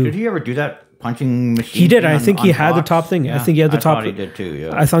gloves, too. Did he ever do that punching machine? He did. I think he had the top thing. Yeah, I think he had the top. I thought he did, too,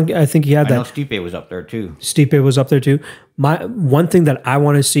 yeah. I think he had that. I know Stipe was up there, too. Stipe was up there, too. My one thing that I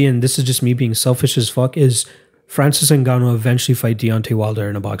want to see, and this is just me being selfish as fuck, is Francis Ngannou eventually fight Deontay Wilder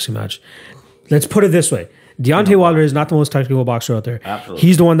in a boxing match. Let's put it this way. Deontay Wilder is not the most technical boxer out there. Absolutely.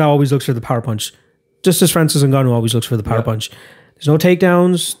 He's the one that always looks for the power punch. Just as Francis Ngannou always looks for the power punch. There's no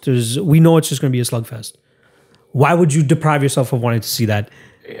takedowns. We know it's just going to be a slugfest. Why would you deprive yourself of wanting to see that?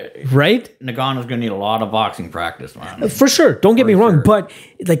 Right? Ngannou's going to need a lot of boxing practice, man. For sure. Don't get me wrong. But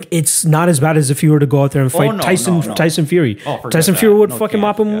like, it's not as bad as if you were to go out there and fight Tyson Fury. Tyson Fury would fucking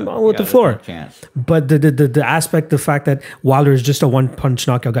mop him with the floor. But the aspect, the fact that Wilder is just a one-punch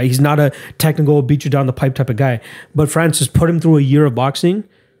knockout guy. He's not a technical, beat you down the pipe type of guy. But Francis put him through a year of boxing.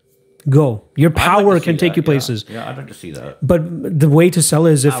 Go. Your power can take you places. Yeah, I'd like to see that. But the way to sell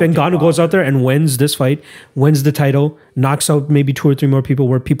it is if Ngannou goes out there and wins this fight, wins the title, knocks out maybe 2 or 3 more people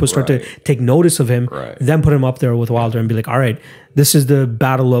where people start to take notice of him, then put him up there with Wilder and be like, all right, this is the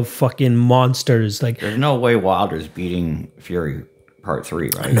battle of fucking monsters. Like, there's no way Wilder's beating Fury Part 3,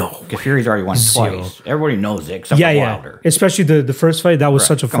 right? No. Because Fury's already won twice. Everybody knows it except for Wilder. Especially the first fight, that was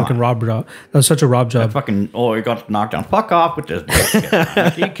such a fucking rob job. That was such a rob job. He got knocked down. Fuck off with this bullshit.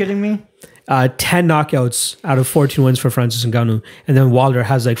 Are you kidding me? 10 knockouts out of 14 wins for Francis Ngannou. And then Wilder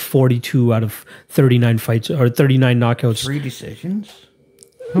has like 42 out of 39 fights, or 39 knockouts. 3 decisions?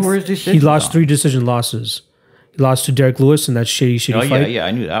 Who were his decisions? He lost 3 decision losses. He lost to Derek Lewis in that shitty fight. Yeah,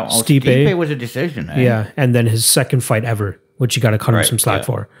 I knew that one. Stipe was a decision. Yeah, and then his second fight ever, which you got to cut him some slack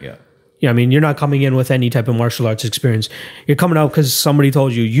for. Yeah. Yeah, I mean, you're not coming in with any type of martial arts experience. You're coming out because somebody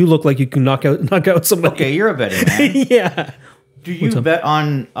told you look like you can knock out somebody. Okay, you're a betting man. Yeah. Do you bet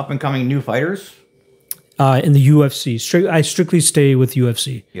on up and coming new fighters? In the UFC, I strictly stay with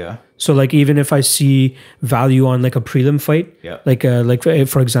UFC. Yeah. So like, even if I see value on like a prelim fight, like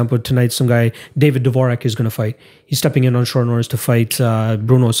for example, tonight some guy David Dvorak is going to fight. He's stepping in on short notice to fight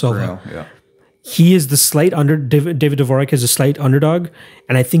Bruno Silva. He is the slight David Dvorak is a slight underdog,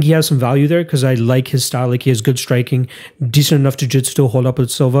 and I think he has some value there because I like his style. Like, he has good striking, decent enough jiu-jitsu to hold up with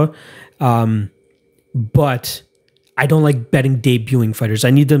Silva, but I don't like betting debuting fighters.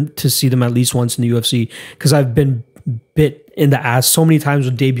 I need them to see them at least once in the UFC because I've been bit in the ass so many times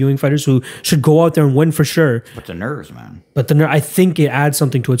with debuting fighters who should go out there and win for sure. But the nerves, man. I think it adds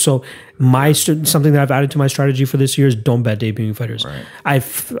something to it. So something that I've added to my strategy for this year is don't bet debuting fighters. Right.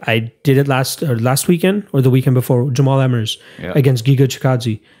 I did it last weekend or the weekend before, Jamal Emmers against Giga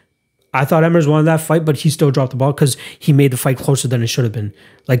Chikadze. I thought Emmers won that fight, but he still dropped the ball because he made the fight closer than it should have been.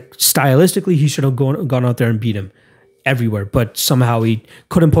 Like, stylistically, he should have gone out there and beat him everywhere, but somehow he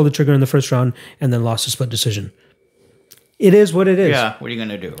couldn't pull the trigger in the first round and then lost a split decision. It is what it is. Yeah, what are you going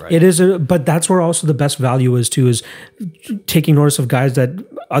to do, right? It is, but that's where also the best value is too, is taking notice of guys that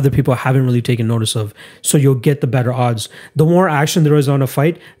other people haven't really taken notice of. So you'll get the better odds. The more action there is on a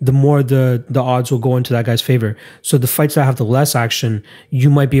fight, the more the odds will go into that guy's favor. So the fights that have the less action,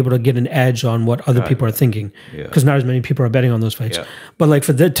 you might be able to get an edge on what other people are thinking, because not as many people are betting on those fights. Yeah. But like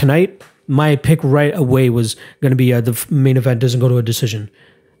for tonight, my pick right away was going to be the main event doesn't go to a decision.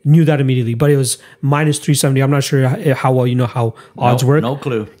 Knew that immediately, but it was minus 370. I'm not sure how well you know how odds work. No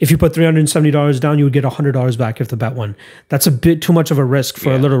clue. If you put $370 down, you would get $100 back if the bet won. That's a bit too much of a risk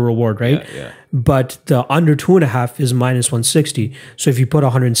for a little reward, right? Yeah. But the under 2.5 is minus 160. So if you put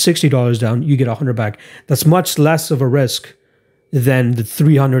 $160 down, you get 100 back. That's much less of a risk than the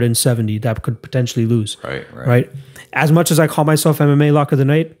 370 that could potentially lose. Right. As much as I call myself MMA lock of the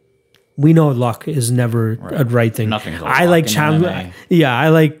night, we know luck is never a right thing. Nothing's I like challenge. Yeah, I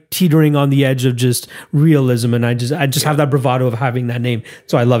like teetering on the edge of just realism, and I just have that bravado of having that name,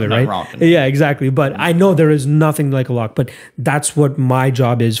 so I love it. Yeah, exactly. But I know there is nothing like a lock. But that's what my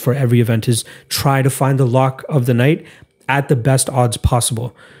job is for every event: is try to find the lock of the night at the best odds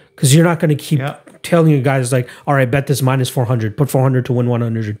possible. Because you're not going to keep telling you guys like, all right, bet this minus 400, put 400 to win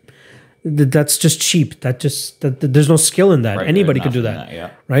 100. that's just cheap. There's no skill in that. Right, Anybody there's could do nothing that, in that,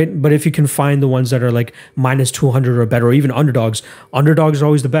 yeah. right? But if you can find the ones that are like minus 200 or better, or even underdogs are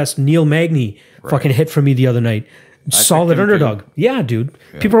always the best. Neil Magny fucking hit for me the other night. Solid him underdog. too. Yeah, dude.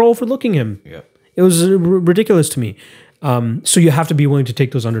 People are overlooking him. Yep. It was ridiculous to me. So you have to be willing to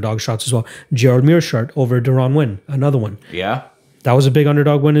take those underdog shots as well. Gerald Mearshart over Deron Wynn, another one. Yeah. That was a big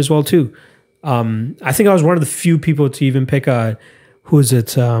underdog win as well too. I think I was one of the few people to even pick who is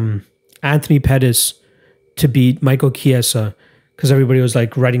it? Anthony Pettis to beat Michael Chiesa, because everybody was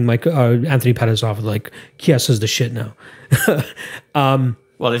like writing Anthony Pettis off like Chiesa's the shit now.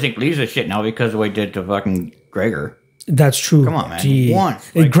 Well, they think Lee's a shit now because of what he did to fucking Gregor. That's true. Come on, man. Gee.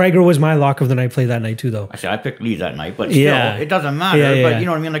 Once. Gregor was my lock of the night play that night too, though. I said I picked Lee that night, but still, Yeah. it doesn't matter. Yeah, but yeah. you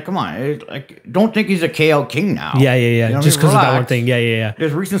know what I mean? Like, come on. Don't think he's a KO king now. Yeah. You know what Just I mean? because of that one Relax. thing. Yeah.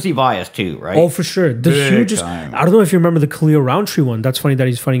 There's recency bias too, right? Oh, for sure. The Big hugest. time. I don't know if you remember the Khalil Roundtree one. That's funny that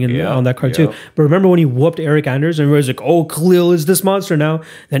he's fighting on that card too. But remember when he whooped Eric Anders and everybody's like, "Oh, Khalil is this monster now."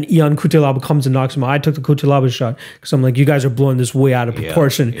 Then Ion Kutelaba comes and knocks him out. I took the Kutelaba shot because I'm like, you guys are blowing this way out of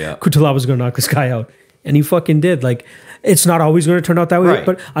proportion. yeah. Kutelaba's gonna knock this guy out, and he fucking did. Like, it's not always going to turn out that way. Right.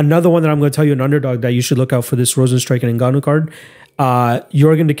 But another one that I'm going to tell you, an underdog that you should look out for this Rosenstrike and Ngannou card,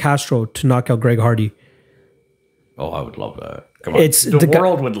 Jorgen De Castro to knock out Greg Hardy. Oh, I would love that. Come on. It's the the guy-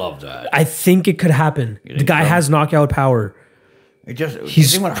 world would love that. I think it could happen. The guy has knockout power. It just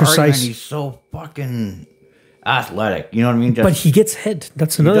He's the thing with precise. Hardy, man, he's so fucking athletic. You know what I mean? Just, But he gets hit.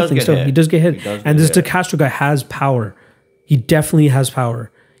 That's another does thing. get So hit. he does get hit. He does And get this hit. De Castro guy has power. He definitely has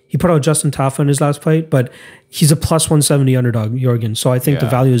power. He put out Justin Tafa in his last fight, but he's a plus 170 underdog, Jorgen. So I think the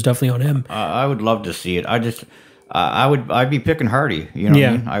value is definitely on him. I would love to see it. I'd be picking Hardy. You know what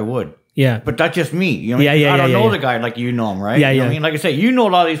I mean? I would. Yeah. But that's just me. You know what I mean? I don't know the guy like you know him, right? Yeah, You know yeah. what I mean? Like I say, you know a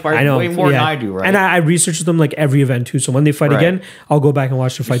lot of these fighters I know way more than yeah. I do, right? And I researched them like every event too. So when they fight Right. again, I'll go back and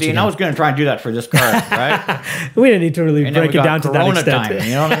watch the fights See, and again. I was going to try and do that for this card, right? We didn't need to really And then break we it got down to that Corona extent. time,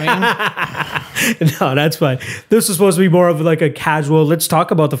 you know what I mean? No, that's fine. This is supposed to be more of like a casual, let's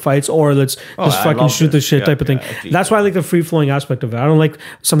talk about the fights or let's just I fucking love shoot the this. shit Yeah, type of thing. yeah, it's easy. That's why I like the free flowing aspect of it. I don't like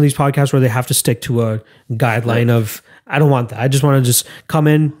some of these podcasts where they have to stick to a guideline of, I don't want that. I just want to just come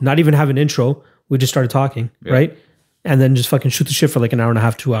in, not even have an intro. We just started talking, right? And then just fucking shoot the shit for like an hour and a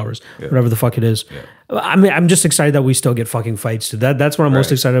half, 2 hours, whatever the fuck it is. I mean, I'm just excited that we still get fucking fights. Dude. That's what I'm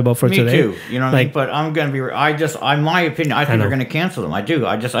most excited about for Me today. too. You know what I mean? But I'm going to be, in my opinion, I think know. they're going to cancel them. I do.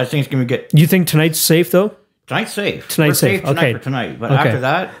 I think it's going to get, You think tonight's safe though? tonight's safe. Tonight's We're safe. tonight Okay. for tonight. But Okay. after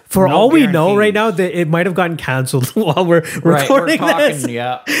that, For no all we know right guarantees. now, that it might have gotten canceled while we're Right, we're recording this. talking,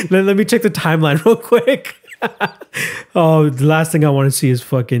 yeah. Let me check the timeline real quick. Oh, the last thing I want to see is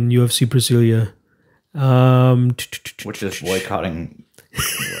fucking UFC Brasilia. Which is boycotting.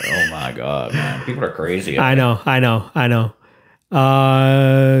 Oh my God, man. People are crazy. I know.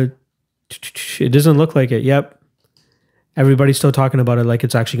 It doesn't look like it. Yep. Everybody's still talking about it like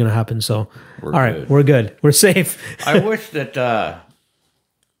it's actually going to happen. So, all right, good. we're good. We're safe. I wish that,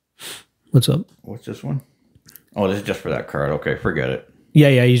 What's up? what's this one? Oh, this is just for that card. Okay, forget it.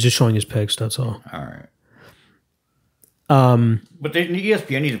 Yeah. He's just showing his picks. That's all. All right. But the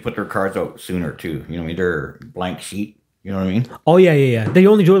ESPN needs to put their cards out sooner too. You know what I mean? Their blank sheet. You know what I mean? Oh yeah. They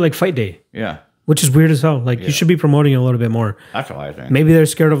only do it like fight day, Yeah. which is weird as hell. Like you should be promoting it a little bit more. That's how I think. Maybe they're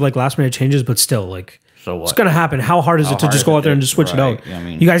scared of like last minute changes, but still, like So what? it's gonna happen. How hard is it to hard just is go it out there and to- just switch it right, out? yeah, I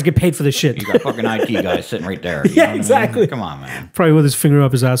mean- you guys get paid for this shit. You got fucking IT guys sitting right there. You Yeah, know what I mean? exactly. Come on, man. Probably with his finger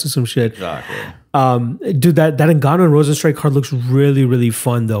up his ass or some shit. Exactly. Dude, that Ngannou and Rosenstrike card looks really, really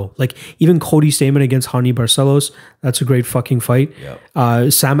fun though. Like even Cody Stamen against Hani Barcelos, that's a great fucking fight.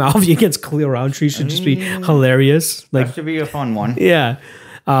 Yep. Sam Alvey against Khalil Roundtree should just be hilarious. Like, That should be a fun one. yeah.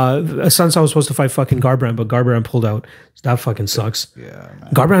 Sansa was supposed to fight fucking Garbrandt, but Garbrandt pulled out. That fucking sucks. Yeah, man.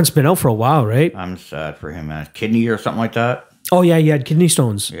 Garbrandt's been out for a while, right? I'm sad for him, man. Kidney or something like that. Oh yeah, he had kidney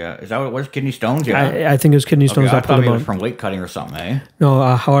stones. Yeah. Is that what it was? Kidney stones? Yeah. I think it was kidney stones Okay, I that pulled thought he him was out. from weight cutting or something, eh? No,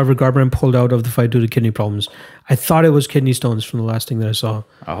 however, Garbrandt pulled out of the fight due to kidney problems. I thought it was kidney stones from the last thing that I saw.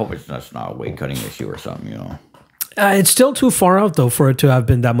 I hope that's not a weight cutting issue or something, you know. It's still too far out though for it to have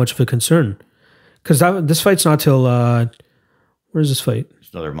been that much of a concern. Because this fight's not till where's this fight?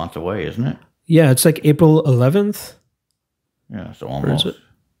 It's another month away, isn't it? Yeah, it's like April 11th, Yeah, so almost. it?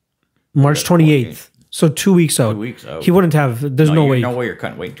 March 28th. So 2 weeks out. 2 weeks out. He wouldn't have. There's no way. No way you're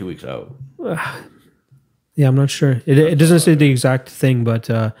cutting weight 2 weeks out. Yeah, I'm not sure. It doesn't say the exact thing, but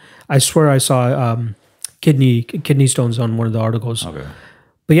I swear I saw kidney stones on one of the articles. Okay.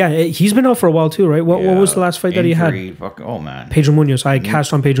 But yeah, he's been out for a while too, right? What was the last fight that he had? Injury, oh, man. Pedro Munoz. I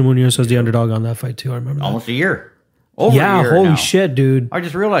cashed on Pedro Munoz as the underdog on that fight too. I remember that. Almost a year. Over a Yeah, year holy now. shit, dude. I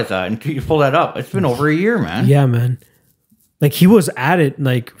just realized that until you pull that up. It's been over a year, man. Yeah, man. Like he was at it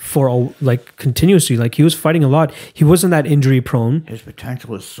like continuously. Like he was fighting a lot. He wasn't that injury prone. His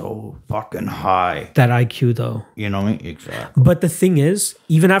potential is so fucking high. That IQ though. You know what I mean? Exactly. But the thing is,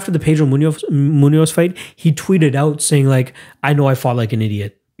 even after the Pedro Munoz fight, he tweeted out saying like, "I know I fought like an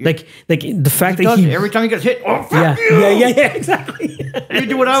idiot." Like the fact that he every time he gets hit, oh fuck yeah, exactly. You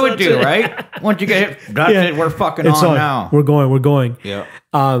do what I would do, right? Once you get hit, that's it. We're fucking on now. We're going. Yeah.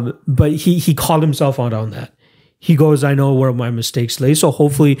 But he called himself out on that. He goes, I know where my mistakes lay. So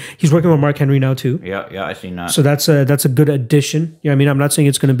hopefully he's working with Mark Henry now too. Yeah, I seen that. So that's a good addition. Yeah, I mean, I'm not saying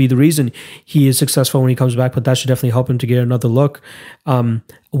it's going to be the reason he is successful when he comes back, but that should definitely help him to get another look.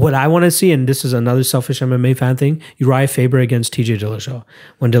 What I want to see, and this is another selfish MMA fan thing, Uriah Faber against TJ Dillashaw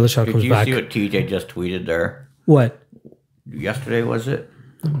when Dillashaw comes back. Did you see what TJ just tweeted there? What? Yesterday, was it?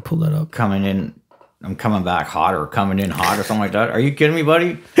 Let me pull that up. I'm coming back hot or coming in hot or something like that. Are you kidding me,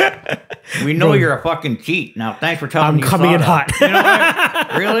 buddy? We know you're a fucking cheat. Now, thanks for telling me. I'm coming in hot. You know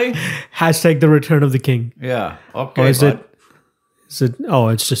what? Really? Hashtag the return of the king. Yeah. Okay. Or is it? Oh,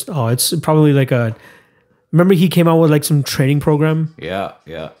 it's just. Oh, it's probably like a. Remember, he came out with like some training program. Yeah.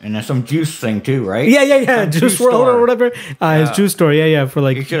 And there's some juice thing too, right? Yeah. Juice World or whatever. His juice store. Yeah. For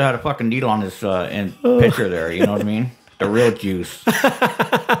like. He should have had a fucking needle on his picture there. You know what I mean? The real juice.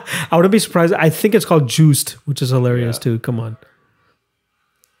 I wouldn't be surprised. I think it's called Juiced, which is hilarious too. Come on.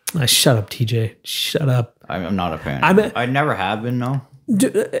 Shut up, TJ. Shut up. I'm not a fan. I never have been, though.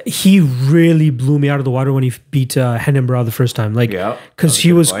 He really blew me out of the water when he beat Henan Barao the first time. Like, because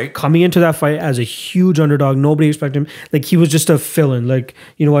he was coming into that fight as a huge underdog. Nobody expected him. Like, he was just a fill-in. Like,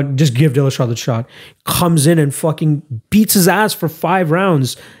 you know what? Just give Dillashaw the shot. Comes in and fucking beats his ass for 5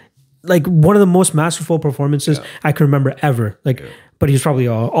 rounds. Like, one of the most masterful performances I can remember ever. Like, but he's probably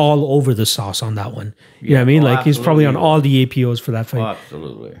all over the sauce on that one. You know what I mean? Like, he's probably on all the APOs for that fight.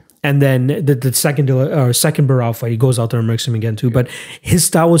 Absolutely. And then the second Barao fight, he goes out there and murks him again too. But his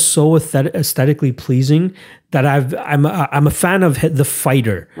style was so aesthetically pleasing that I'm a fan of the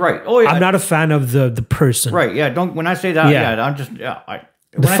fighter. Right. Oh, yeah. I'm not a fan of the person. Right. Yeah. When I say that, I'm just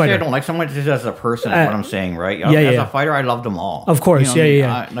when I say I don't like someone, it's just as a person, is what I'm saying, right? As a fighter, I love them all. Of course, you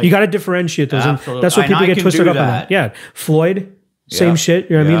got to differentiate those. Absolutely. That's what people get twisted up on. Yeah, Floyd, same shit.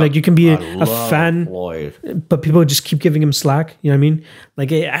 You know what I mean? Like you can be a fan, Floyd, but people just keep giving him slack. You know what I mean?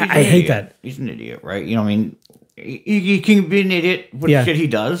 Like I hate that. He's an idiot, right? You know what I mean? He can be an idiot with the shit he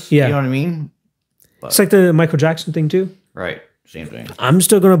does. Yeah. You know what I mean? But it's like the Michael Jackson thing too. Right. Same thing. I'm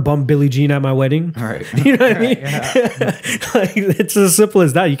still gonna bump Billie Jean at my wedding. All right. You know what I mean? Like, it's as simple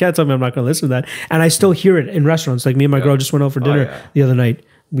as that. You can't tell me I'm not gonna listen to that. And I still hear it in restaurants. Like me and my girl just went out for dinner the other night.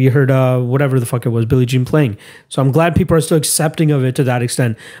 We heard whatever the fuck it was, Billie Jean playing. So I'm glad people are still accepting of it to that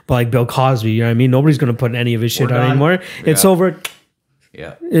extent. But like Bill Cosby, you know what I mean? Nobody's gonna put any of his shit out anymore. It's over.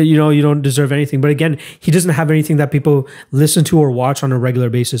 Yeah. You know, you don't deserve anything. But again, he doesn't have anything that people listen to or watch on a regular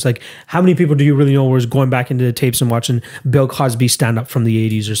basis. Like, how many people do you really know was going back into the tapes and watching Bill Cosby stand up from the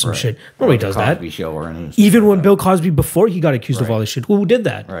 80s or some shit? Nobody does that. Even when Bill Cosby, before he got accused of all this shit, who did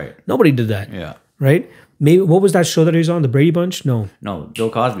that? Right. Nobody did that. Yeah. Right? Maybe, what was that show that he was on? The Brady Bunch? No, Bill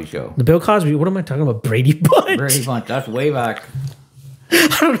Cosby show. The Bill Cosby. What am I talking about? Brady Bunch? Brady Bunch. That's way back.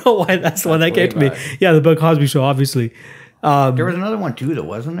 I don't know why that's the one that came to me. Yeah, the Bill Cosby show, obviously. There was another one too, though,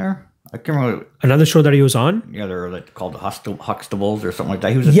 wasn't there? I can't remember. Another show that he was on? Yeah, they're like called the Huxtables or something like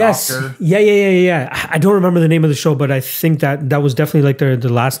that. He was a doctor. Yeah. I don't remember the name of the show, but I think that was definitely like the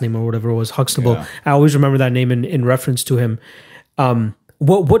last name or whatever it was, Huxtable. Yeah. I always remember that name in reference to him.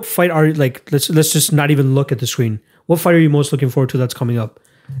 What fight are you, like, let's just not even look at the screen. What fight are you most looking forward to that's coming up?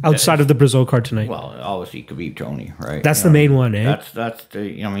 Outside of the Brazil card tonight. Well, obviously Khabib Tony, right? That's the main one, eh? That's the,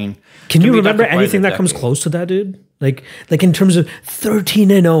 you know what I mean? Can you remember anything that comes close to that, dude? Like in terms of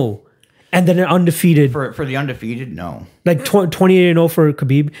 13-0 and then an undefeated. For the undefeated, no. Like 28-0 for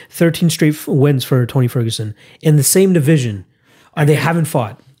Khabib, 13 straight wins for Tony Ferguson in the same division. And they haven't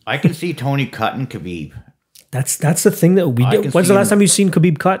fought. I can see Tony cutting Khabib. That's the thing that we did. When's the last time you've seen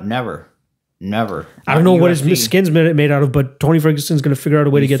Khabib cut? Never. I don't know what his skin's made out of, but Tony Ferguson's going to figure out a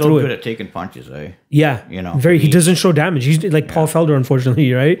way to get through it. He's so good at taking punches, eh? Yeah. You know. He doesn't show damage. He's like Paul Felder,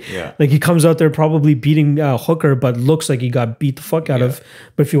 unfortunately, right? Yeah. Like he comes out there probdually beating Hooker, but looks like he got beat the fuck out of.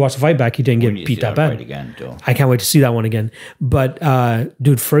 But if you watch the fight back, he didn't get beat that bad. Again, I can't wait to see that one again. But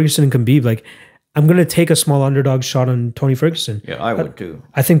dude, Ferguson and Khabib, like, I'm going to take a small underdog shot on Tony Ferguson. Yeah, I would too.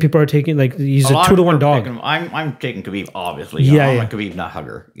 I think people are taking, like, he's a 2-1 dog. I'm taking Khabib, obviously. I'm a Khabib not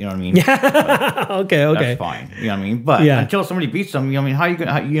hugger. You know what I mean? Yeah. Okay. That's fine. You know what I mean? But until somebody beats them, you know what I mean?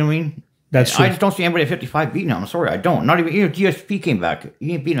 How you know what I mean? That's true. I just don't see anybody at 55 beating him. I'm sorry, I don't. Not even, GSP came back.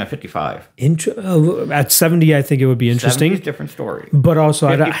 He ain't beating him at 55. At 70, I think it would be interesting. 70 is a different story. But also,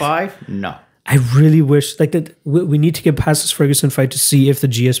 55? No. I really wish like that we need to get past this Ferguson fight to see if the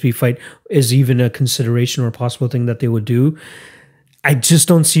GSP fight is even a consideration or a possible thing that they would do. I just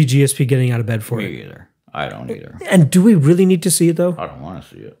don't see GSP getting out of bed for it. Me either. I don't either. And do we really need to see it though? I don't want to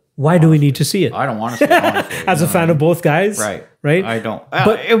see it. Why do we need to see it? I don't want to see it, honestly. As a fan of both guys? Right. Right? I don't.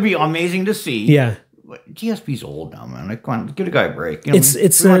 But it would be amazing to see. Yeah. But GSP's old now, man. Like, come on, give a guy a break. You know It's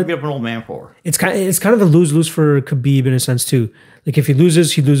what to be up an old man for. It's kind of a lose-lose for Khabib in a sense too. Like if he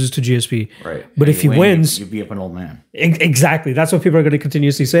loses to GSP. Right. But if he wins, you'd be up an old man. Exactly. That's what people are going to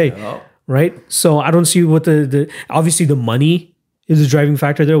continuously say. Yeah. Right? So I don't see what the obviously the money is a driving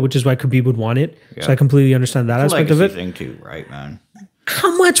factor there, which is why Khabib would want it. Yeah. So I completely understand that aspect of it. Thing too, right, man?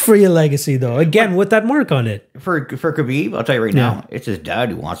 How much for your legacy though? Again, with that mark on it. For Khabib, I'll tell you right now, it's his dad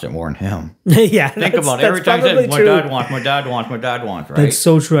who wants it more than him. Yeah. Think about it. Every time he says, my dad wants, right? That's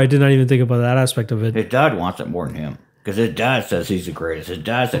so true. I did not even think about that aspect of it. His dad wants it more than him. Because his dad says he's the greatest. His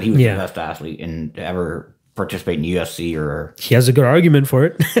dad said he was the best athlete and to ever participate in UFC or... He has a good argument for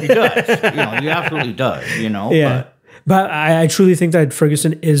it. He does. He absolutely does, Yeah. But I truly think that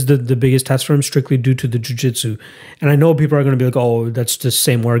Ferguson is the biggest test for him strictly due to the jiu-jitsu. And I know people are going to be like, oh, that's the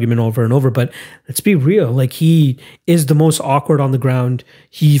same argument over and over. But let's be real. Like, he is the most awkward on the ground.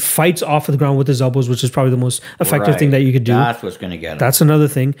 He fights off of the ground with his elbows, which is probably the most effective thing that you could do. That's what's going to get him. That's another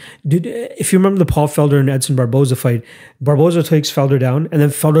thing. Dude, if you remember the Paul Felder and Edson Barboza fight, Barboza takes Felder down, and then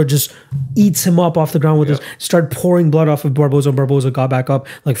Felder just eats him up off the ground with his... Started pouring blood off of Barboza, and Barboza got back up.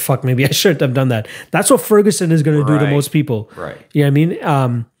 Like, fuck, maybe I shouldn't have done that. That's what Ferguson is going to do to most people. Right. You know what I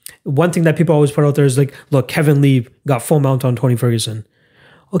mean? One thing that people always put out there is like, look, Kevin Lee got full mount on Tony Ferguson.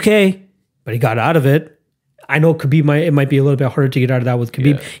 Okay, but he got out of it. I know Khabib might be a little bit harder to get out of that with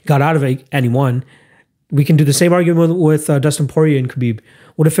Khabib. He got out of it and he won. We can do the same argument with Dustin Poirier and Khabib.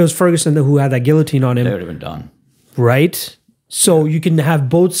 What if it was Ferguson who had that guillotine on him? That would have been done. Right? So you can have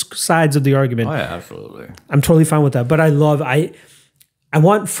both sides of the argument. Oh, yeah, absolutely. I'm totally fine with that. But I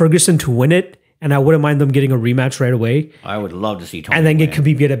want Ferguson to win it. And I wouldn't mind them getting a rematch right away. I would love to see Tony and then win. get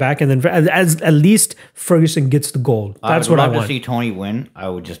Khabib get it back, and then at least Ferguson gets the gold. That's what I want. I would love to see Tony win. I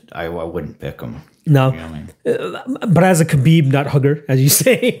wouldn't pick him. No, you know what I mean? But as a Khabib nut hugger, as you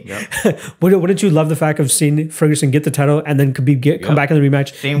say, wouldn't you love the fact of seeing Ferguson get the title and then Khabib come back in the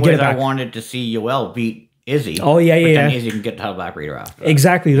rematch? Same way that I wanted to see Yoel beat Izzy. Oh yeah. Then Izzy can get the title back right after.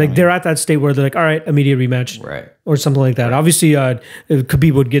 Exactly. Like they're at that state where they're like, all right, immediate rematch, right, or something like that. Right. Obviously,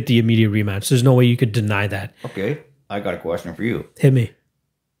 Khabib would get the immediate rematch. There's no way you could deny that. Okay, I got a question for you. Hit me.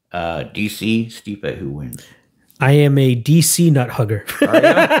 DC Stipe, who wins? I am a DC nut hugger. Are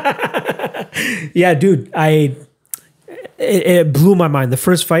you? Yeah, dude. It blew my mind. The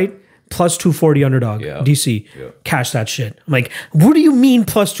first fight. Plus 240 underdog, DC. Yeah. Cash that shit. I'm like, what do you mean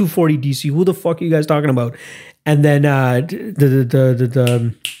plus 240 DC? Who the fuck are you guys talking about? And then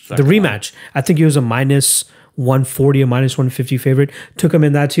the rematch. I think he was a minus 140, a minus 150 favorite. Took him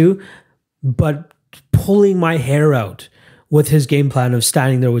in that too. But pulling my hair out with his game plan of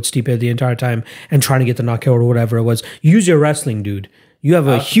standing there with Stipe the entire time and trying to get the knockout or whatever it was. Use your wrestling, dude. You have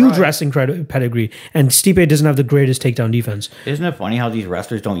a huge wrestling pedigree, and Stipe doesn't have the greatest takedown defense. Isn't it funny how these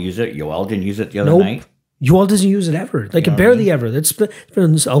wrestlers don't use it? Yoel didn't use it the other night. Yoel doesn't use it ever. Like, barely ever. It's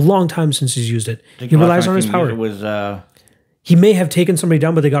been a long time since he's used it. He relies on his power. It was, he may have taken somebody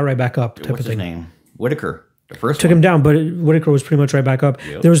down, but they got right back up. What's his name? Whitaker. The first took him down, but Whitaker was pretty much right back up.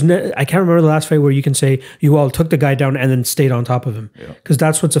 Yep. There was I can't remember the last fight where you can say Yoel took the guy down and then stayed on top of him, because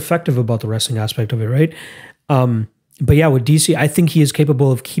that's what's effective about the wrestling aspect of it, right? But yeah, with DC, I think he is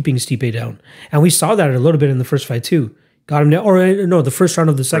capable of keeping Stipe down. And we saw that a little bit in the first fight too. Got him down, or no, the first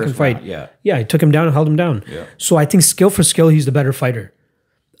round of the second fight. Yeah, he took him down and held him down. Yeah. So I think skill for skill, he's the better fighter.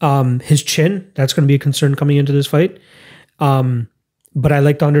 His chin, that's going to be a concern coming into this fight. But I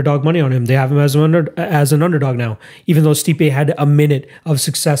like the underdog money on him. They have him as an underdog now, even though Stipe had a minute of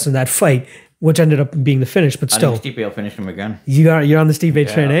success in that fight, which ended up being the finish, but still. I think Stipe will finish him again. You're on the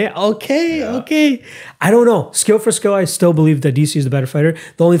Stipe train, eh? Okay. I don't know. Skill for skill, I still believe that DC is the better fighter.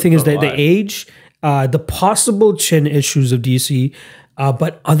 The only thing is that the age, the possible chin issues of DC,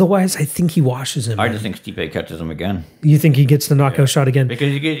 but otherwise, I think he washes him. I just think Stipe catches him again. You think he gets the knockout shot again?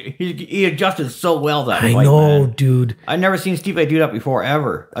 Because he adjusted so well that I fight, know, man. dude. I've never seen Stipe do that before,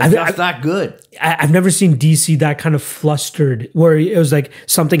 ever. That's that good. I've never seen DC that kind of flustered, where it was like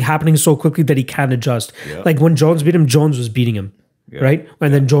something happening so quickly that he can't adjust. Yeah. Like when Jones beat him, Jones was beating him, right?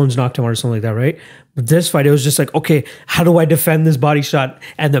 And then Jones knocked him out or something like that, right? But this fight, it was just like, okay, how do I defend this body shot?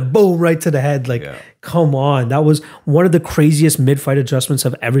 And then boom, right to the head. Like, come on. That was one of the craziest mid-fight adjustments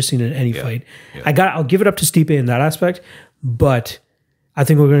I've ever seen in any fight. I'll give it up to Stipe in that aspect, but I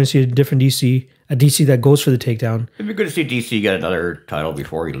think we're going to see a different DC, a DC that goes for the takedown. It'd be good to see DC get another title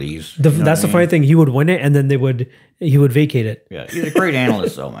before he leaves. That's the funny thing. He would win it, and then he would vacate it. Yeah, he's a great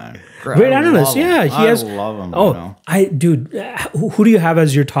analyst, though, man. Great analyst. Yeah, he has. I love him. Oh, dude, who do you have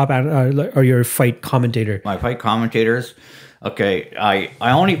as your top or your fight commentator? My fight commentators. Okay, I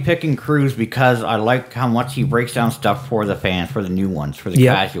only pick in Cruz because I like how much he breaks down stuff for the fans, for the new ones, for the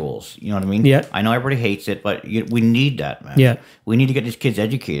casuals. You know what I mean? Yeah. I know everybody hates it, but we need that, man. Yeah. We need to get these kids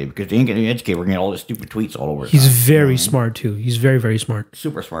educated because they ain't getting educated. We're going to get all the stupid tweets all over. He's very smart, too. He's very, very smart.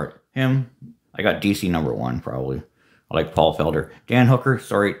 Super smart. Him, I got DC number 1, probably. I like Paul Felder. Dan Hooker,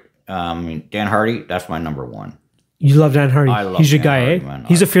 sorry. Dan Hardy, that's my number 1. You love Dan Hardy. I love He's your Dan guy, Hardy, eh? Man.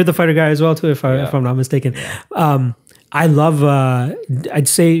 He's a Fear the Fighter guy as well, too, if I'm not mistaken. Yeah. I love, I'd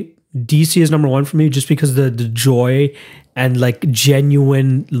say DC is number 1 for me just because the joy and like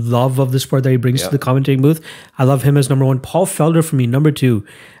genuine love of the sport that he brings to the commentating booth. I love him as number 1. Paul Felder for me, number 2.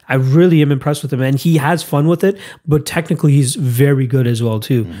 I really am impressed with him, and he has fun with it, but technically he's very good as well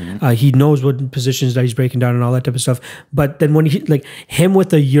too. He knows what positions that he's breaking down and all that type of stuff. But then when he like him with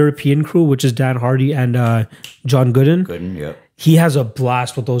the European crew, which is Dan Hardy and John Gooden, he has a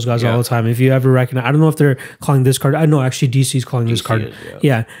blast with those guys all the time. If you ever recognize, I don't know if they're calling this card. I know actually DC's calling this card.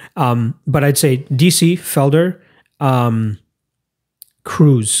 But I'd say DC, Felder,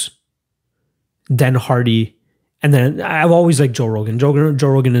 Cruz, then Hardy. And then I've always liked Joe Rogan. Joe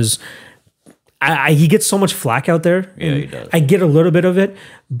Rogan is, he gets so much flack out there. Yeah, he does. I get a little bit of it,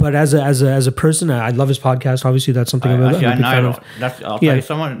 but as a person, I love his podcast. Obviously, that's something I'm a big fan of. I'll tell you,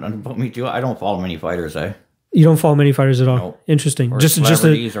 someone put me too. I don't follow many fighters. You don't follow many fighters at all. Nope. Interesting. Or just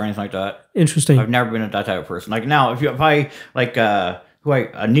celebrities or anything like that. Interesting. I've never been that type of person. Like now, if I like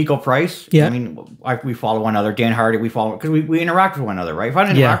Nico Price. Yeah. I mean, we follow one another. Dan Hardy, we follow because we interact with one another, right? If I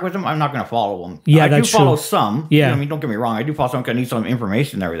didn't interact with them, I'm not going to follow them. Yeah, I that's do follow true. some. Yeah. You know, I mean, don't get me wrong. I do follow some because I need some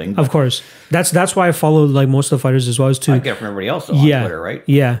information and everything. Of course. That's why I follow like most of the fighters as well as too. I get it from everybody else though, on Twitter, right?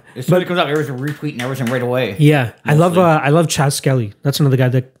 Yeah. As soon as it comes out, there's a retweet and everything right away. Yeah. I love Chad Skelly. That's another guy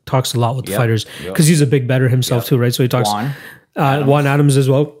that talks a lot with the fighters because he's a big bettor himself too, right? So he talks Juan Adams as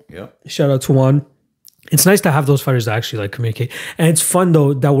well. Yep. Shout out to Juan. It's nice to have those fighters that actually like communicate. And it's fun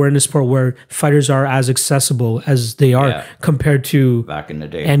though that we're in a sport where fighters are as accessible as they are compared to back in the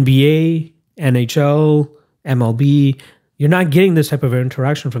day. NBA, NHL, MLB. You're not getting this type of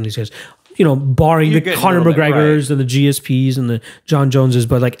interaction from these guys. You know, barring the Conor McGregors and the GSPs and the John Joneses,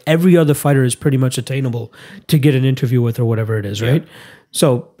 but like every other fighter is pretty much attainable to get an interview with or whatever it is, right?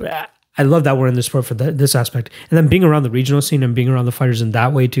 So I love that we're in the sport for this aspect. And then being around the regional scene and being around the fighters in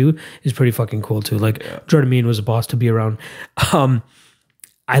that way too is pretty fucking cool too. Like Jordan Meehan was a boss to be around.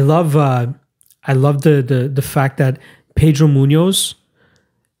 I love the fact that Pedro Munoz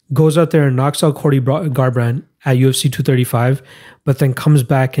goes out there and knocks out Cody Garbrandt at UFC 235, but then comes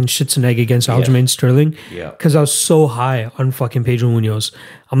back and shits an egg against Aljamain Sterling. Yeah. Because I was so high on fucking Pedro Munoz.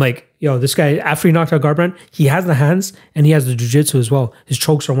 I'm like, yo, this guy, after he knocked out Garbrandt, he has the hands and he has the jiu-jitsu as well. His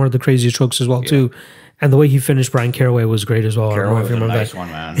chokes are one of the craziest chokes as well, too. And the way he finished Brian Caraway was great as well. Caraway was a nice one,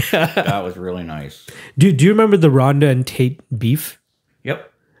 man. That was really nice. Do you remember the Ronda and Tate beef?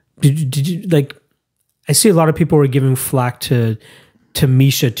 Yep. Did you like? I see a lot of people were giving flack to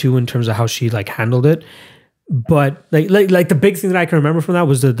Misha too in terms of how she like handled it. But like the big thing that I can remember from that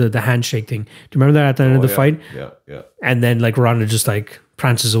was the handshake thing. Do you remember that at the end of the fight? Yeah. And then like Ronda just like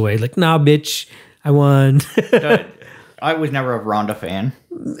prances away, like, nah, bitch, I won. I was never a Ronda fan.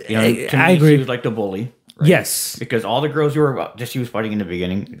 You know, to I me, agree. She was like the bully. Right? Yes. Because all the girls who were just she was fighting in the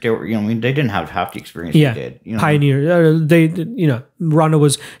beginning, they were, you know, I mean, they didn't have half the experience they did. You know? Pioneer. Ronda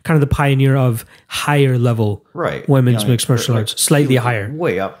was kind of the pioneer of higher level women's mixed martial arts, slightly higher.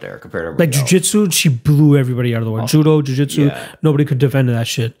 Way up there compared to everybody like jiu-jitsu, she blew everybody out of the water. Judo, jiu-jitsu, nobody could defend that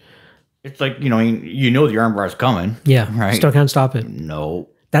shit. It's like, you know the arm bar's coming. Yeah. Right. Still can't stop it. No.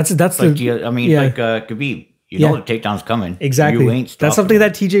 That's like Khabib. You know the takedown's coming. Exactly. You ain't That's something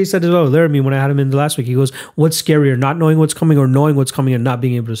that TJ said as well. Laramie, when I had him in the last week, he goes, "What's scarier, not knowing what's coming or knowing what's coming and not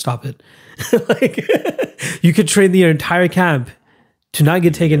being able to stop it?" Like, you could train the entire camp to not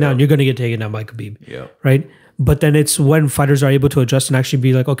get taken down. You're going to get taken down by Khabib. Yeah. Right. But then it's when fighters are able to adjust and actually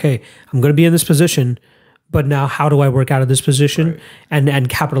be like, okay, I'm going to be in this position, but now how do I work out of this position and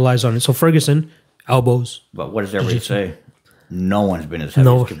capitalize on it? So Ferguson, elbows. But what does everybody say? No one's been as heavy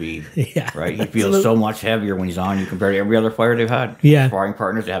as Khabib, right? He feels so much heavier when he's on you compared to every other fighter they've had. Yeah. Sparring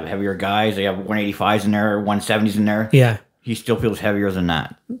partners, they have heavier guys. They have 185s in there, 170s in there. Yeah. He still feels heavier than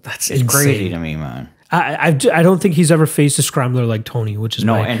that. It's crazy to me, man. I don't think he's ever faced a scrambler like Tony, which is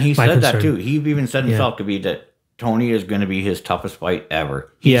and he my said concern. that too. He even said himself, Khabib, that Tony is going to be his toughest fight ever.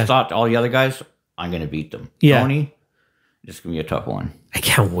 He thought to all the other guys, I'm going to beat them. Tony It's gonna be a tough one. I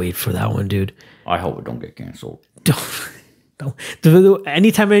can't wait for that one, dude. I hope it don't get canceled.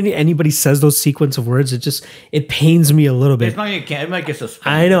 Anytime anybody says those sequence of words, it pains me a little bit. It's not it might get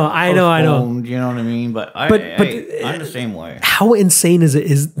suspended. I know. You know what I mean? But I'm the same way. How insane is it?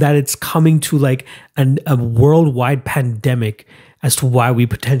 Is that it's coming to like a worldwide pandemic as to why we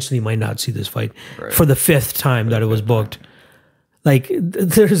potentially might not see this fight for the 5th time that it was booked. Like,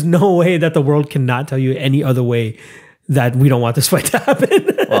 there's no way that the world cannot tell you any other way that we don't want this fight to happen.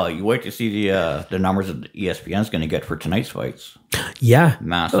 Well, you wait to see the numbers that ESPN's going to get for tonight's fights. Yeah,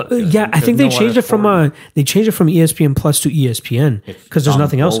 massive. I think they changed it from ESPN Plus to ESPN because there's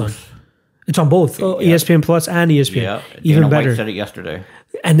nothing else on. It's on both ESPN Plus and ESPN. Yeah, even Dana better. White said it yesterday.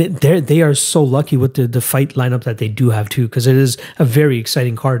 And they are so lucky with the fight lineup that they do have too, because it is a very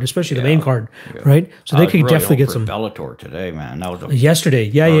exciting card, especially the main card, right? So they could really definitely get some. Bellator today, man. That was yesterday.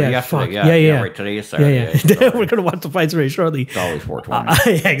 Yesterday, Right, today is Saturday. Yeah. We're gonna watch the fights very shortly. It's always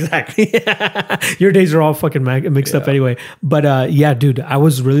 420. Yeah, exactly. Your days are all fucking mixed up anyway. But dude, I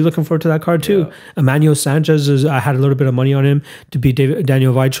was really looking forward to that card too. Yeah. Emmanuel Sanchez I had a little bit of money on him to beat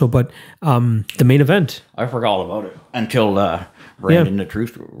Daniel Weichel, but the main event, I forgot all about it until. Brandon the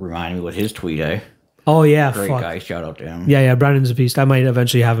Truth reminded me with his tweet, eh? Oh, yeah. Great guy. Shout out to him. Yeah. Brandon's a beast. I might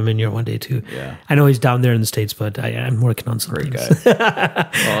eventually have him in here one day, too. Yeah. I know he's down there in the States, but I'm working on some Great things. guy.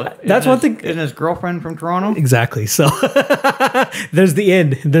 Well, that's one thing. Isn't his girlfriend from Toronto? Exactly. So there's the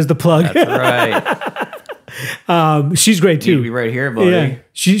end. There's the plug. That's right. She's great, too. You'd be right here, buddy. Yeah.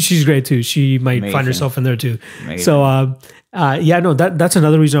 She's great, too. She might find herself in there, too. Amazing. So, that's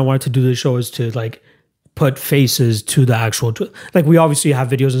another reason I wanted to do this show is to, like, put faces to the actual, like we obviously have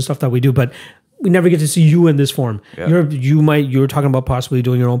videos and stuff that we do, but we never get to see you in this form. Yeah. You were talking about possibly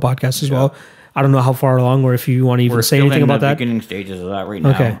doing your own podcast as well. I don't know how far along or if you want to even say anything about that. We're beginning stages of that right now.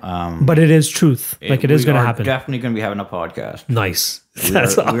 Okay. But it is truth. Like it is going to happen. Definitely going to be having a podcast. Nice.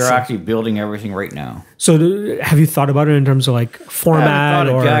 That's awesome. We're actually building everything right now. So have you thought about it in terms of like format I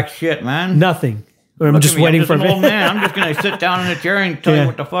haven't thought of or jack shit, man? Nothing. I'm just waiting for an old man. I'm just gonna sit down in a chair and tell you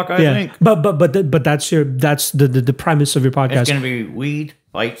what the fuck I think. But that's the premise of your podcast. It's gonna be weed,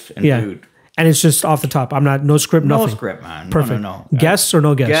 fights, and food. And it's just off the top. I'm not no script, nothing. No script, man. Perfect. No. Guests or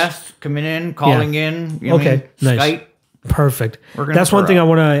no guests? Guests coming in, calling in. You know nice. Skype. Perfect. That's one thing I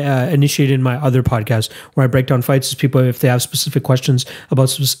want to initiate in my other podcast where I break down fights is people, if they have specific questions about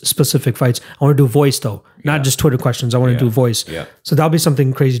specific fights, I want to do voice though, not just Twitter questions. I want to do voice. Yeah. So that'll be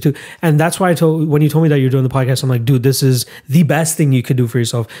something crazy too. And that's why when you told me that you're doing the podcast, I'm like, dude, this is the best thing you could do for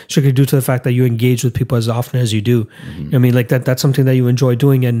yourself. Strictly due to the fact that you engage with people as often as you do. Mm-hmm. You know what I mean, like that's something that you enjoy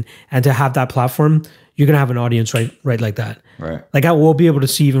doing, and to have that platform, you're gonna have an audience right like that. Right. Like I will be able to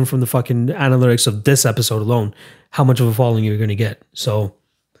see even from the fucking analytics of this episode alone how much of a following you're gonna get. So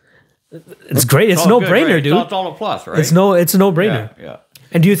it's great. It's no brainer, right? dude. It's all a plus, right? It's a no brainer. Yeah.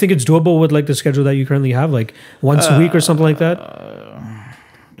 And do you think it's doable with like the schedule that you currently have, like once a week or something like that?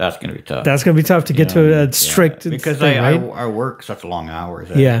 That's going to be tough. That's going to be tough to get to a strict because thing, I work such long hours.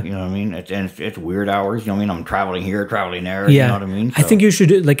 You know what I mean? It's weird hours. You know what I mean? I'm traveling here, traveling there. You know what I mean? So, I think you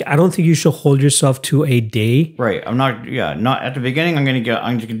should I don't think you should hold yourself to a day. Right. I'm not. Yeah. Not at the beginning. I'm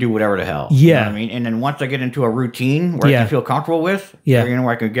just gonna do whatever the hell. Yeah. You know what I mean? And then once I get into a routine where I can feel comfortable with, where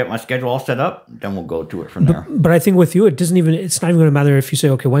I can get my schedule all set up, then we'll go to it from there. But I think with you, it's not even going to matter if you say,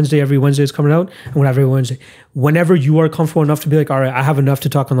 okay, every Wednesday is coming out, and whatever Wednesday. Whenever you are comfortable enough to be like, all right, I have enough to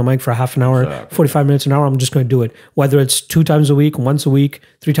talk on the mic for half an hour, 45 minutes an hour, I'm just going to do it. Whether it's 2 times a week, once a week,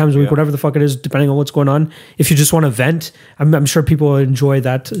 3 times a week, whatever the fuck it is, depending on what's going on. If you just want to vent, I'm sure people enjoy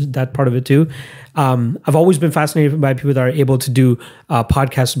that part of it too. I've always been fascinated by people that are able to do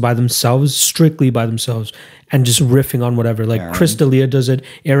podcasts by themselves, strictly by themselves, and just riffing on whatever. Like Aaron. Chris D'Elia does it,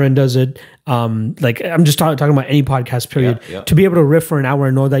 Aaron does it. Like I'm just talking about any podcast period. To be able to riff for an hour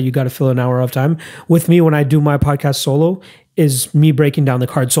and know that you got to fill an hour of time. With me, when I do my podcast solo, is me breaking down the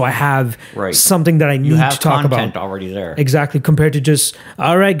card, so I have something that I need to talk about. Content already there, exactly. Compared to just,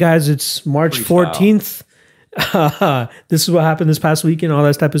 all right, guys, it's March 14th. This is what happened this past week and all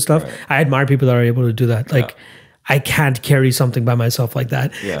that type of stuff. Right. I admire people that are able to do that. Like, I can't carry something by myself like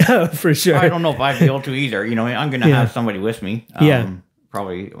that. For sure. I don't know if I'd be able to either. You know, I'm going to have somebody with me.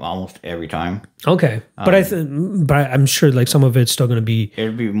 Probably almost every time. Okay, but but I'm sure like some of it's still going to be.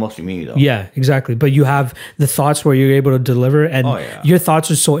 It'd be mostly me though. Yeah, exactly. But you have the thoughts where you're able to deliver, and your thoughts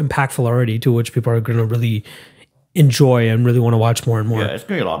are so impactful already, to which people are going to really enjoy and really want to watch more and more. Yeah, it's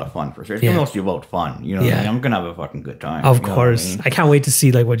gonna be a lot of fun for sure. It's gonna be mostly about fun. You know, what I mean? I'm gonna have a fucking good time. Of course, I can't wait to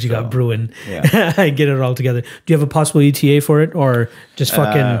see like what you got brewing. Yeah, get it all together. Do you have a possible ETA for it, or just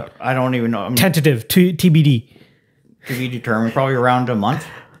fucking? I don't even know. Tentative TBD. To be determined, probably around a month.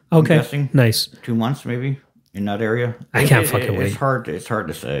 Okay, I'm guessing. Nice. 2 months maybe. in that area. I can't fucking wait. It's hard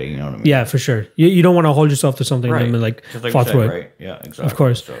to say. You know what I mean? Yeah, for sure. You don't want to hold yourself to something and then like fall through it. Right? Yeah, exactly. Of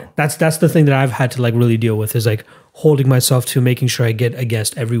course. So. That's the thing that I've had to like really deal with is like holding myself to making sure I get a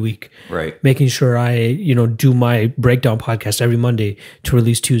guest every week. Right. Making sure I, do my breakdown podcast every Monday to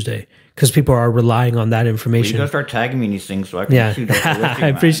release Tuesday. Because people are relying on that information. You gotta start tagging me in these things so I can see those I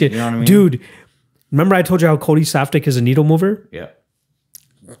appreciate it. You know what I mean? Dude, remember I told you how Cody Saftik is a needle mover? Yeah.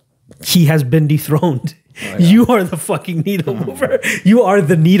 He has been dethroned. Oh, yeah. You are the fucking needle mover. You are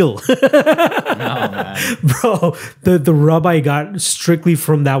the needle. No, man. Bro, the rub I got strictly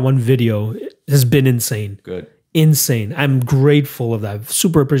from that one video has been insane. Good. Insane. I'm grateful of that.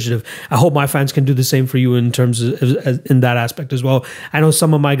 Super appreciative. I hope my fans can do the same for you in terms of in that aspect as well. I know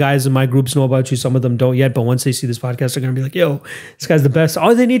some of my guys in my groups know about you. Some of them don't yet, but once they see this podcast, they're going to be like, yo, this guy's the best.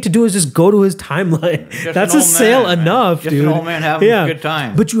 All they need to do is just go to his timeline. That's a sale enough, dude. Just an old man having a good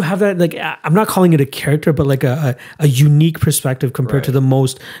time. But you have that, like, I'm not calling it a character, but like a unique perspective compared to the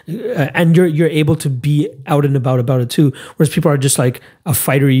most. And you're able to be out and about it too. Whereas people are just like a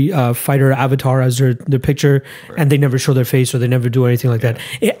fighter avatar as their picture. Right. And they never show their face or they never do anything like that.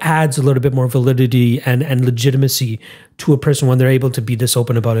 It adds a little bit more validity and legitimacy to a person when they're able to be this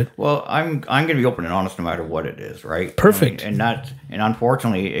open about it. Well, I'm going to be open and honest no matter what it is, right? Perfect. And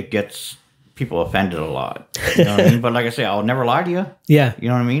unfortunately, it gets people offended a lot. You know what I mean? But like I say, I'll never lie to you. Yeah. You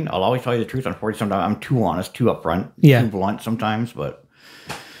know what I mean? I'll always tell you the truth. Unfortunately, sometimes I'm too honest, too upfront, too blunt sometimes, but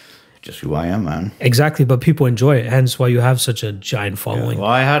just who I am, man. Exactly, but people enjoy it. Hence why you have such a giant following. Yeah,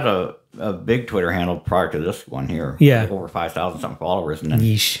 well, I had a big Twitter handle prior to this one here. Yeah. Like over 5,000 something followers. And then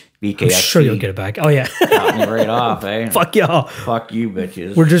Yeesh. BKFC. I'm sure you'll get it back. Oh, yeah. Got me right off, eh? Fuck y'all. Fuck you,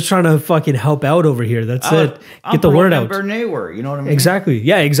 bitches. We're just trying to fucking help out over here. That's it. Get the word out. They were, you know what I mean? Exactly.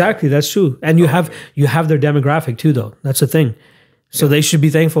 Yeah, exactly. That's true. And you have their demographic too, though. That's the thing. So they should be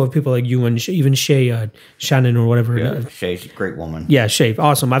thankful of people like you and even Shay, Shannon or whatever. Yeah, Shay's a great woman. Yeah, Shay,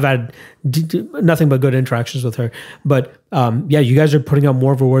 awesome. I've had nothing but good interactions with her. But you guys are putting out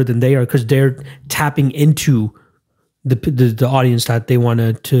more of a word than they are because they're tapping into the audience that they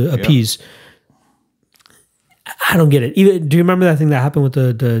wanted to appease. I don't get it. Even, do you remember that thing that happened with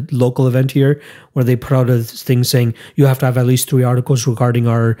the local event here where they put out a thing saying you have to have at least 3 articles regarding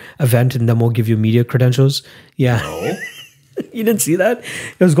our event and then we'll give you media credentials? Yeah. No. You didn't see that?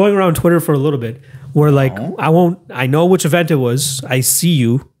 It was going around Twitter for a little bit where like, I know which event it was. I see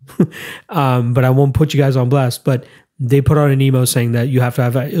you, but I won't put you guys on blast. But they put out an email saying that you have to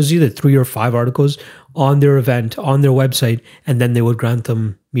have, it was either 3 or 5 articles on their event, on their website, and then they would grant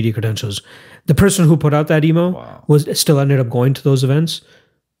them media credentials. The person who put out that email was still ended up going to those events,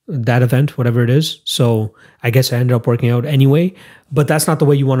 that event, whatever it is. So I guess it ended up working out anyway. But that's not the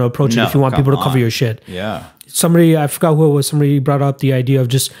way you want to approach it if you want people to cover your shit. Yeah. Somebody, I forgot who it was, somebody brought up the idea of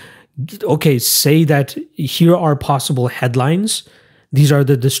just, okay, say that here are possible headlines. These are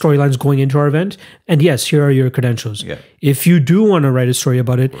the storylines going into our event. And yes, here are your credentials. Yeah. If you do want to write a story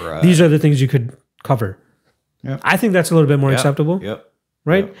about it, these are the things you could cover. Yep. I think that's a little bit more acceptable. Yep.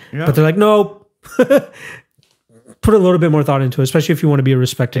 Right? Yep. But they're like, no, put a little bit more thought into it, especially if you want to be a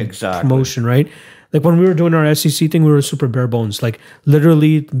respected promotion, right? Like when we were doing our SEC thing, we were super bare bones, like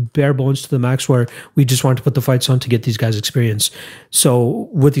literally bare bones to the max where we just wanted to put the fights on to get these guys experience. So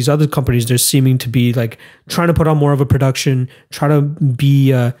with these other companies, they're seeming to be like trying to put on more of a production, try to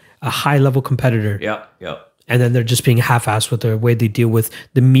be a high level competitor. Yep. And then they're just being half-assed with the way they deal with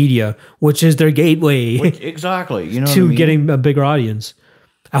the media, which is their gateway exactly. You know, to getting a bigger audience.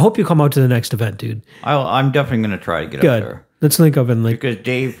 I hope you come out to the next event, dude. I'm definitely going to try to get up there. Let's link up and because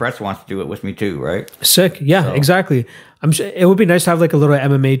Dave Press wants to do it with me too, right? Sick. Yeah, exactly. I'm sure it would be nice to have like a little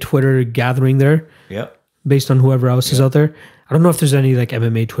MMA Twitter gathering there. Yep. Based on whoever else is out there. I don't know if there's any like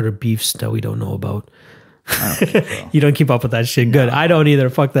MMA Twitter beefs that we don't know about. I don't think so. You don't keep up with that shit. Good. I don't either.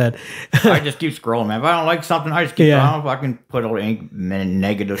 Fuck that. I just keep scrolling, man. If I don't like something, I just keep. I don't know if I can put out any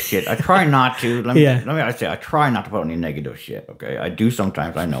negative shit. I try not to. Let me I try not to put out any negative shit. Okay, I do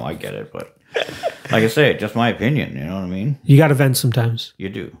sometimes. I know I get it, but like I say, just my opinion. You know what I mean? You got to vent sometimes. You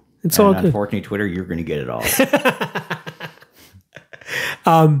do. It's all good. Unfortunately, Twitter, you're going to get it all.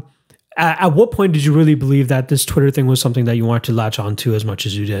 At what point did you really believe that this Twitter thing was something that you wanted to latch on to as much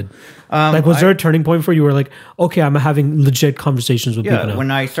as you did? Was there a turning point for you where like, okay, I'm having legit conversations with people now?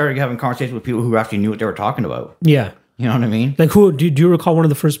 When I started having conversations with people who actually knew what they were talking about. Yeah. You know what I mean? Like who, do you recall one of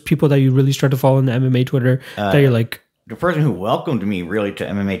the first people that you really started to follow in the MMA Twitter that you're like? The person who welcomed me really to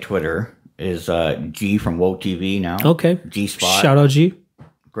MMA Twitter is G from Woe TV now. Okay. G Spot. Shout out G.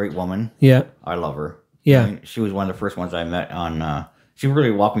 Great woman. Yeah. I love her. Yeah. I mean, she was one of the first ones I met on... she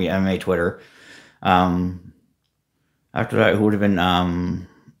really welcomed me to MMA Twitter. After that, who would have been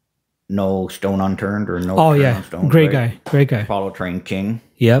No Stone Unturned or No. Oh Turn yeah, on Stone, great right? guy, great guy. Apollo Train King.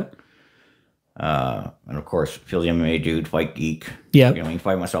 Yep. And of course, Phil the MMA Dude, Fight Geek. Yep. You know,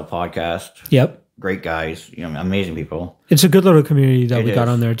 Fight Myself podcast. Yep. Great guys. You know, amazing people. It's a good little community that we got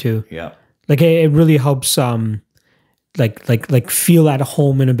is. on there too. Yeah. Like it really helps like feel at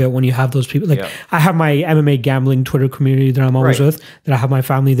home in a bit when you have those people. Like Yeah. I have my MMA gambling Twitter community that I'm always Right. with, that I have my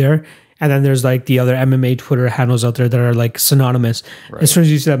family there. And then there's like the other MMA Twitter handles out there that are like synonymous. Right. As soon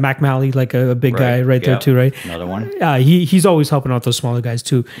as you see that Mac Malley, like a big guy right there Yeah. too, right? Another one. He's always helping out those smaller guys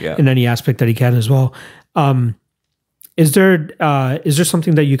too, Yeah. in any aspect that he can as well. Is there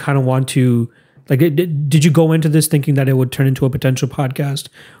something that you kind of want to like? Did you go into this thinking that it would turn into a potential podcast,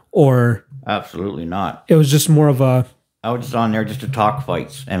 or Absolutely not. it was just more of a? I was just on there just to talk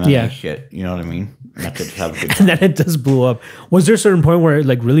fights, MMA Yeah. shit. You know what I mean? And that's it. Just have a good And then it just blew up. Was there a certain point where it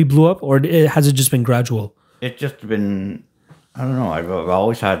like really blew up, or has it just been gradual? It's just been, I don't know. I've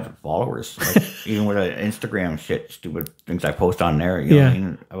always had followers, like, even with Instagram shit, stupid things I post on there. You know what I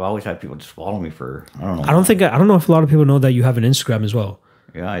mean? I've always had people just follow me for, I don't know. I don't know if a lot of people know that you have an Instagram as well.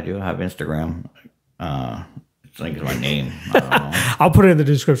 Yeah, I do have Instagram. I think it's my name. I don't know. I'll put it in the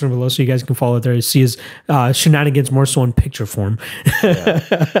description below so you guys can follow it there. See his shenanigans more so in picture form.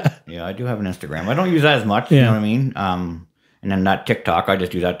 Yeah, I do have an Instagram. I don't use that as much. You Yeah. know what I mean? And then that TikTok, I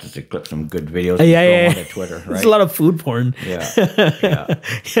just do that just to clip some good videos. Yeah, and yeah, throw them onto Twitter, right? There's a lot of food porn. Yeah.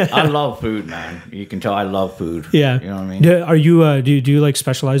 I love food, man. You can tell I love food. Yeah. You know what I mean? Are you do you like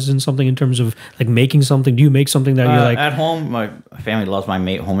specialize in something in terms of like making something? Do you make something that you're like At home, my family loves my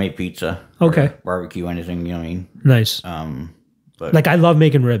homemade pizza. Okay. Or barbecue, anything, you know what I mean? nice? But Like I love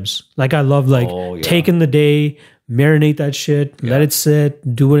making ribs. Like I love like Oh, yeah. taking the day, marinate that shit, let it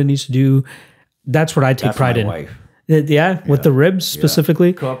sit, do what it needs to do. That's what I take that's pride my in. wife. Yeah, with the ribs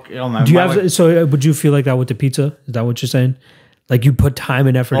specifically. Cook. You know, my, Do you my have wife, so? Would you feel like that with the pizza? Is that what you're saying? Like you put time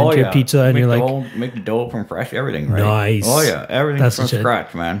and effort into your pizza, and make you're like, make the dough from fresh, everything, right? Nice. Oh yeah, everything That's from legit.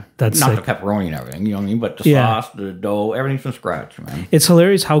 scratch, man. That's not sick. the pepperoni and everything, you know what I mean? But the Yeah. sauce, the dough, everything's from scratch, man. it's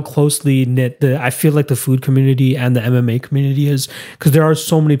hilarious how closely knit I feel like the food community and the MMA community is, because there are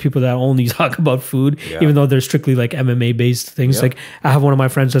so many people that only talk about food, even though they're strictly like MMA based things. Yeah. Like I have one of my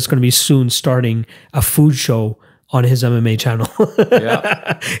friends that's going to be soon starting a food show on his MMA channel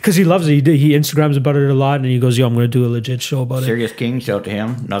Yeah. because he loves it. He Instagrams about it a lot, and he goes, "Yo, I'm going to do a legit show about it." Serious King, shout out to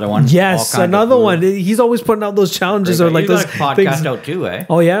him. Another one. Yes, All kinds of another food. one. He's always putting out those challenges or like He's those got a podcast things. out too, eh?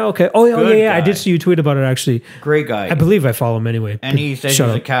 Oh yeah, okay. Oh yeah, Good yeah. I did guy. see you tweet about it actually. Great guy. I believe I follow him anyway. And he says Shut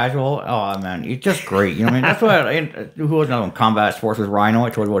he's a up. casual. Oh man, he's just great. You know what I mean? That's what. Who was another one? Combat Sports with Rhino. I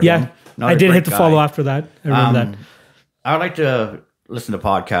told you about Yeah, him. Another I did great hit the guy. follow after that. I remember that. I would like to listen to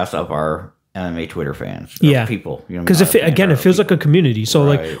podcasts of our MMA Twitter fans. Yeah. People. You know, Because it feels like a community. So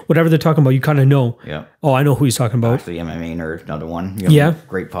like Right. whatever they're talking about, you kind of know. Yeah. Oh, I know who he's talking about. Actually, MMA Nerd, another one. You know, Yeah.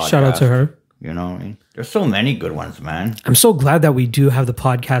 Great podcast. Shout out to her. You know what I mean? There's so many good ones, man. I'm so glad that we do have the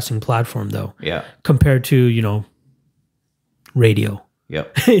podcasting platform though, Yeah. compared to radio.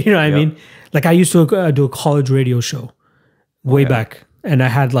 Yep. You know what I Yep. mean? Like I used to do a college radio show way back, and I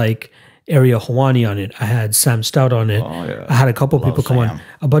had like Area Hawani on it. I had Sam Stout on it. Oh, yeah. I had a couple Love people come on. Sam.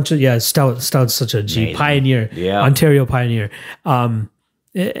 A bunch of Stout's such a G Amazing. pioneer, Yeah. Ontario pioneer.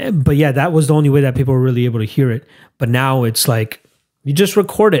 But yeah, that was the only way that people were really able to hear it. But now it's like you just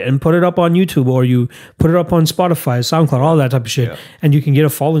record it and put it up on YouTube, or you put it up on Spotify, SoundCloud, all that type of shit, and you can get a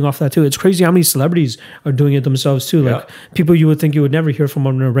following off that too. It's crazy how many celebrities are doing it themselves too. Like people you would think you would never hear from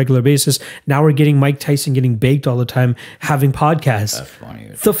on a regular basis. Now we're getting Mike Tyson getting baked all the time, having podcasts. That's funny.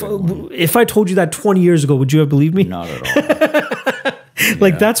 It's a good one. If I told you that 20 years ago, would you have believed me? Not at all.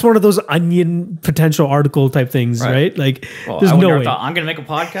 Like that's one of those onion potential article type things, right? Like Well, there's I would no never way. thought, I'm going to make a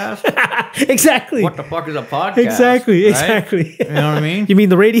podcast? Exactly. What the fuck is a podcast? Exactly. Right? Exactly. You know what I mean? You mean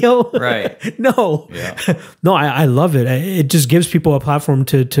the radio? Right. No. Yeah. No, I love it. It just gives people a platform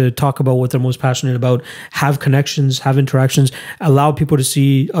to talk about what they're most passionate about, have connections, have interactions, allow people to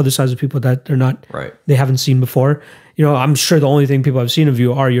see other sides of people that they're not, Right. they haven't seen before. You know, I'm sure the only thing people have seen of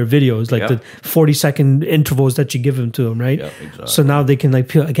you are your videos, like the 40-second intervals that you give them to them, right? Yep, exactly. So now they can like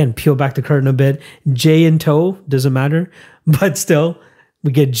peel back the curtain a bit. Jay in tow, doesn't matter, but still,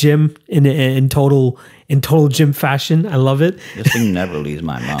 we get Jim in total Jim fashion. I love it. This thing never leaves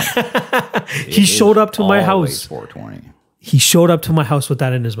my mouth. He showed up to my Always house. 420. He showed up to my house with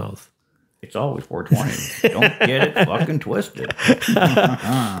that in his mouth. It's always 420. Don't get it fucking twisted.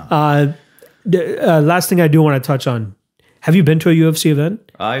 Last thing I do want to touch on. Have you been to a UFC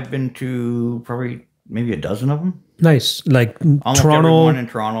event? I've been to probably maybe a dozen of them. Nice. Like Almost Toronto. every one in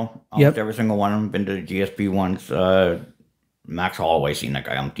Toronto. Almost Yep. every single one of them. Been to the GSP ones. Max Holloway, seen that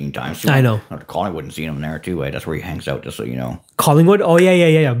guy umpteen times. I know. Collingwood wouldn't seen him there too. That's where he hangs out, just so you know. Collingwood? Oh,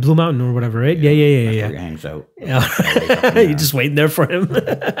 yeah. Blue Mountain or whatever, right? Yeah. That's where he hangs out. Yeah. You're just waiting there for him.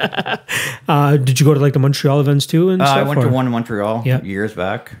 Did you go to like the Montreal events too? And stuff, I went to one in Montreal Yeah. years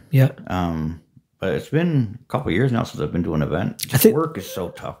back. Yeah. But it's been a couple of years now since I've been to an event. Just think- work is so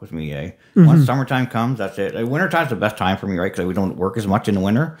tough with me, eh? Once summertime comes, that's it. Like, wintertime's the best time for me, right? Because we don't work as much in the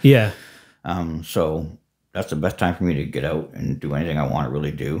winter. Yeah. So that's the best time for me to get out and do anything I want to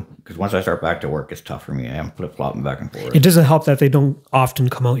really do. Because once I start back to work, it's tough for me. I'm flip-flopping back and forth. It doesn't help that they don't often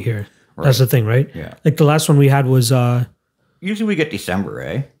come out here. That's the thing, right? Yeah. Like the last one we had was Usually we get December,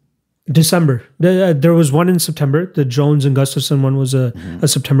 eh? December. There was one in September. The Jones and Gustafson one was a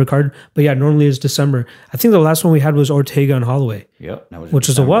September card. But yeah, normally it's December. I think the last one we had was Ortega and Holloway. Yep. That was which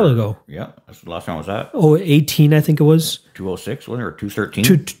was a while ago. Yeah. That's the last time I was at. Oh, 18, I think it was. 206, wasn't it? Or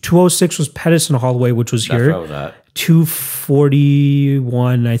 213? 206 was Pettis and Holloway, which was That's here. where I was at.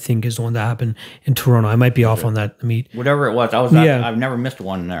 241, I think, is the one that happened in Toronto. I might be off on that meet. Whatever it was. I was at, I've never missed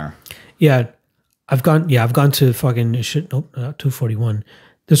one there. Yeah. I've gone to fucking shit. Nope, not 241.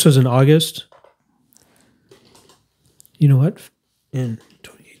 This was in August. You know what? In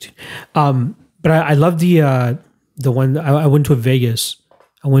 2018. But I love the one I went to Vegas.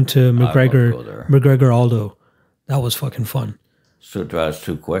 I went to go there. McGregor Aldo. That was fucking fun. So it was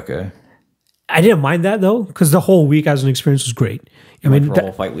too quick, eh? I didn't mind that though, because the whole week as an experience was great. I mean, For a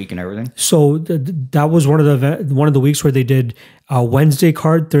whole fight week and everything. so that was one of the weeks where they did Wednesday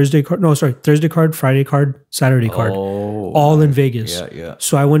card, Thursday card, Friday card, Saturday card, all in Vegas. Yeah.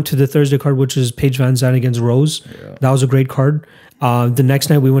 So I went to the Thursday card, which is Paige Van Zandt against Rose. Yeah. That was a great card. The next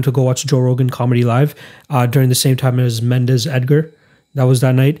night we went to go watch Joe Rogan Comedy Live during the same time as Mendes Edgar. That was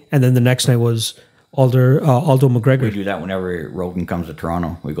that night, and then the next night was Aldo McGregor. We do that whenever Rogan comes to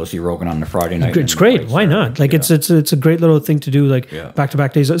Toronto. We go see Rogan on the Friday night. It's great. Why not? Like it's a great little thing to do. Like back to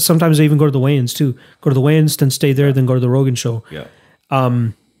back days. Sometimes I even go to the weigh-ins too. Go to the weigh-ins, then stay there, then go to the Rogan show. Yeah.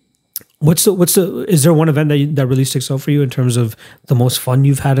 What's the? Is there one event that really sticks out for you in terms of the most fun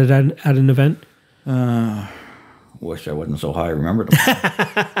you've had at an event? Wish I wasn't so high. Remember them.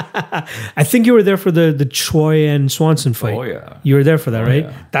 I think you were there for the Choi and Swanson fight. Oh yeah. You were there for that, right?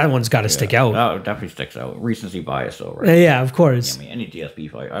 Yeah. That one's got to stick out. That definitely sticks out. Recency bias, though, right? Yeah, of course. I mean, any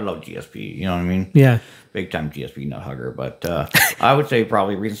GSP fight. I love GSP. You know what I mean? Yeah. Big time GSP nut hugger. But I would say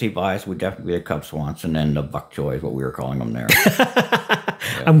probably recency bias would definitely be the Cub Swanson and the Buck Choi is what we were calling them there.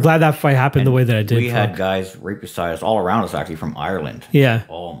 I'm glad that fight happened the way that it did. We had guys right beside us, all around us, actually from Ireland. Yeah.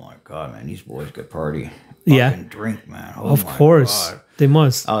 Oh my god, man, these boys could party. Yeah. Fucking drink, man. Oh Of my course. God. They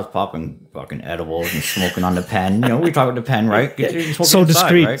must. I was popping fucking edibles and smoking on the pen. You know, we talk about the pen, right? You're smoking So inside,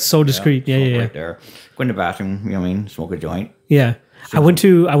 discreet. right? So discreet. Yeah. Right there. Go in the bathroom, you know what I mean? Smoke a joint. Yeah. I went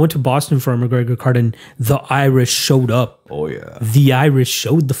to Boston for a McGregor card and the Irish showed up. Oh yeah. The Irish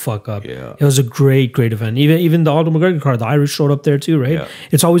showed the fuck up. Yeah. It was a great event. Even the Aldo McGregor card, the Irish showed up there too, right? Yeah.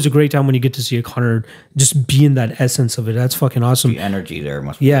 It's always a great time when you get to see a Conor just be in that essence of it. That's fucking awesome. The energy there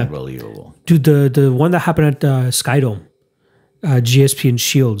must be unbelievable. Dude, the one that happened at Skydome, GSP and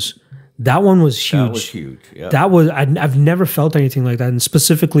Shields, that one was huge. That was huge. Yeah. That was I've never felt anything like that, and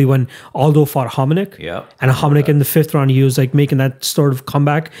specifically when Aldo fought Hominick. Yeah. And Hominick in the 5th round, he was like making that sort of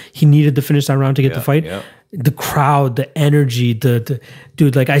comeback. He needed to finish that round to get the fight. Yeah. The crowd, the energy, the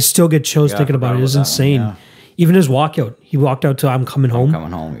dude, like I still get chills thinking about it. It was insane. Even his walkout, he walked out to "I'm coming home."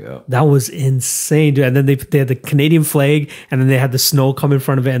 Coming home, yeah. That was insane, dude. And then they had the Canadian flag, and then they had the snow come in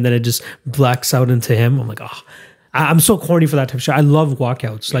front of it, and then it just blacks out into him. I'm like, oh, I'm so corny for that type of shit. I love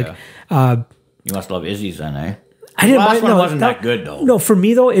walkouts. Like, You must love Izzy's then, eh? I didn't. Last one wasn't that good though. No, for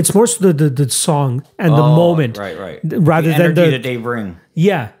me though, it's more so the song and the moment, Right. rather the than energy that they bring.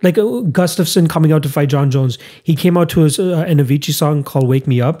 Yeah, like Gustafson coming out to fight John Jones. He came out to his an Avicii song called "Wake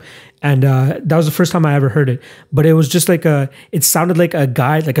Me Up," and that was the first time I ever heard it. But it was just like it sounded like a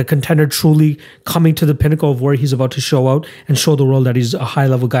guy, like a contender, truly coming to the pinnacle of where he's about to show out and show the world that he's a high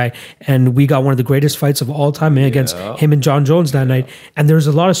level guy. And we got one of the greatest fights of all time against him and John Jones that night. And there was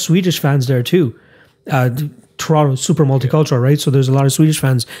a lot of Swedish fans there too. Toronto, super multicultural, right? So there's a lot of Swedish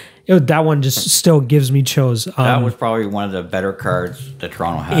fans. That one just still gives me chills. That was probably one of the better cards that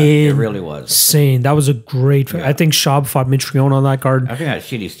Toronto had. It really was. Insane. That was a great. I think Schaub fought Mitrione on that card. I think I had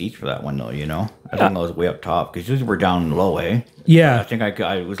shitty seats for that one though. You know, I think I was way up top because usually we're down low, eh? Yeah, I think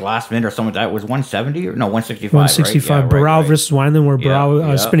I was last minute or something. That was 170 or no 165. 165. Right? Yeah, Barao versus Wineland, where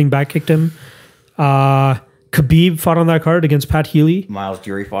Barao spinning back kicked him. Khabib fought on that card against Pat Healy. Miles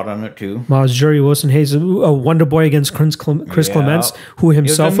Jury fought on it too. Miles Jury, Wilson Hayes, Wonder Boy against Chris Clements, who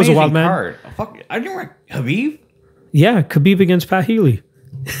himself was a wild man. Fuck, I didn't like Khabib. Yeah, Khabib against Pat Healy.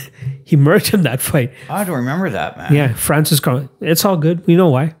 He murked him that fight. I don't remember that, man. Yeah, Francis. It's all good. We know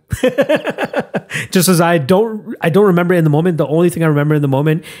why. Just as I don't remember in the moment. The only thing I remember in the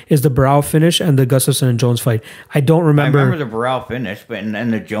moment is the Barao finish and the Gustafsson and Jones fight. I don't remember. I remember the Barao finish,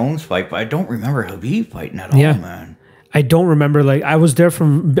 and the Jones fight, but I don't remember Khabib fighting at all, man. I don't remember, like, I was there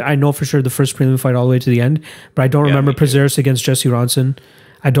from, I know for sure the first prelim fight all the way to the end, but I don't remember Prazeres against Jesse Ronson.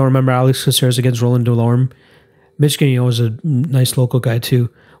 I don't remember Alex Caceres against Roland Delorme. Mitch Guignon was a nice local guy too.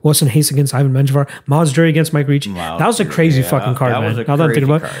 Wilson Hayes against Ivan Menjivar. Miles Jury against Mike Ricci. That was a crazy fucking card, man. Now that I'm thinking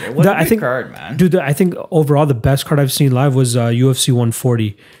about it. It was a big card, man. Dude, I think overall the best card I've seen live was UFC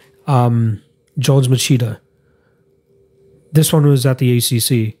 140. Jones Machida. This one was at the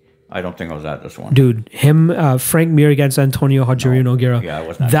ACC. I don't think I was at this one. Dude, Frank Mir against Antonio Hajiri Nogueira. Yeah, I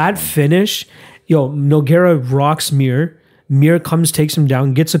was not. That finish, Nogueira rocks Mir. Mir comes, takes him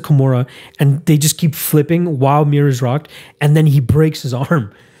down, gets a Kimura, and they just keep flipping while Mir is rocked, and then he breaks his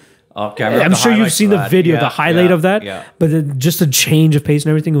arm. Okay, I'm sure you've seen the video, the highlight of that. Yeah. But just the change of pace and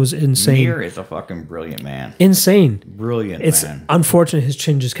everything was insane. Mir is a fucking brilliant man. Insane. Brilliant, it's man. Unfortunate his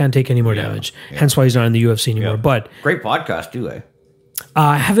chin just can't take any more damage. Yeah. Hence why he's not in the UFC anymore. But great podcast too, eh?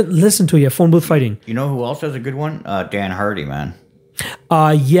 I haven't listened to it yet. Phone Booth Fighting. You know who else has a good one? Dan Hardy, man.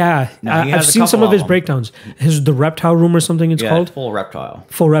 Yeah. I've seen some of his breakdowns. The Reptile Room or something it's called? Full Reptile.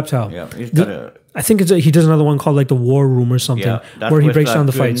 Full Reptile. Yeah, he's got I think he does another one called like the War Room or something, where he breaks down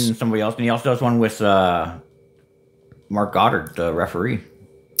the fights. And somebody else, and he also does one with Mark Goddard, the referee.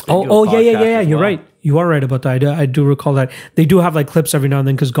 Yeah. You're right. You are right about that. I do recall that. They do have like clips every now and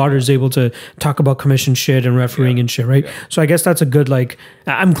then because Goddard's able to talk about commission shit and refereeing and shit, right? Yeah. So I guess that's a good, like,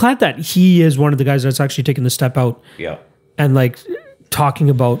 I'm glad that he is one of the guys that's actually taking the step out. Yeah. And like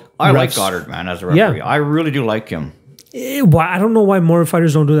talking about I like Goddard, man, as a referee. Yeah. I really do like him. I don't know why more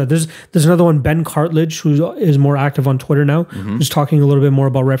fighters don't do that. There's another one, Ben Cartledge, who is more active on Twitter now, who's talking a little bit more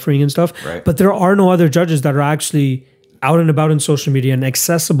about refereeing and stuff. Right. But there are no other judges that are actually out and about in social media and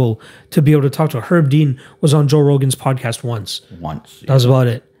accessible to be able to talk to. Herb Dean was on Joe Rogan's podcast once. That was about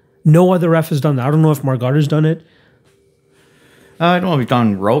it. No other ref has done that. I don't know if Mark Goddard's done it. I don't know if he's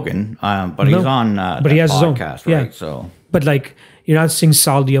on Rogan, but he's on but he has podcast, his own. right? Yeah. So, but like, you're not seeing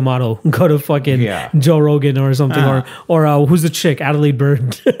Sal Diamato go to fucking Joe Rogan or something, or who's the chick, Adelaide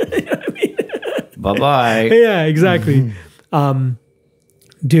Byrd. You know what I mean? Bye-bye. Yeah, exactly.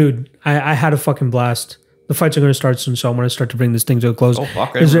 Dude, I had a fucking blast. The fights are going to start soon, so I'm going to start to bring this thing to a close. Oh,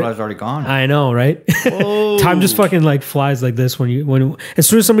 fuck. I didn't realize it's already gone. I know, right? Time just fucking like flies like this when as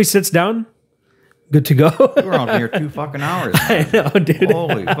soon as somebody sits down, good to go. We're on here 2 fucking hours. Man. I know, dude.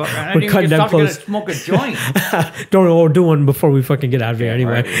 Holy fuck. I We're cutting down close. To smoke a joint. We'll do one before we fucking get out of here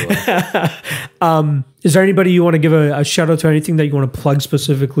anyway. Right, is there anybody you want to give a shout out to, anything that you want to plug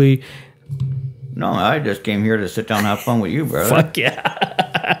specifically? No, I just came here to sit down and have fun with you, brother. Fuck yeah.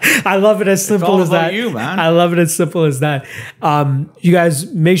 I love it as simple as that. You, man. I love it as simple as that. You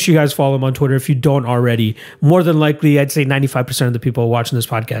guys, make sure you guys follow him on Twitter if you don't already. More than likely, I'd say 95% of the people watching this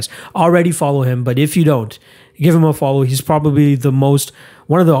podcast already follow him. But if you don't, give him a follow. He's probably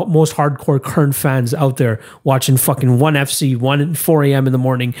one of the most hardcore current fans out there watching fucking 1FC, 1 at 4 a.m. in the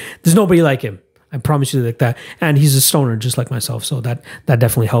morning. There's nobody like him. I promise you like that. And he's a stoner just like myself. So that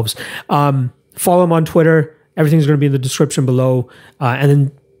definitely helps. Follow him on Twitter. Everything's going to be in the description below. And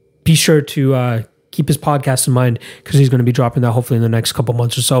then be sure to keep his podcast in mind because he's going to be dropping that hopefully in the next couple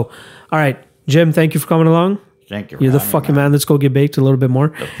months or so. All right, Jim, thank you for coming along. Thank you. You're the fucking man. Let's go get baked a little bit more.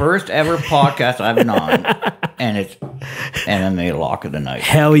 The first ever podcast I've been on, and it's MMA Lock of the Night.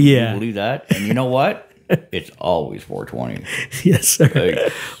 Hell yeah. Can you believe that? And you know what? It's always 420. Yes,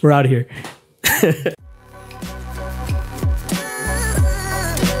 sir. We're out of here.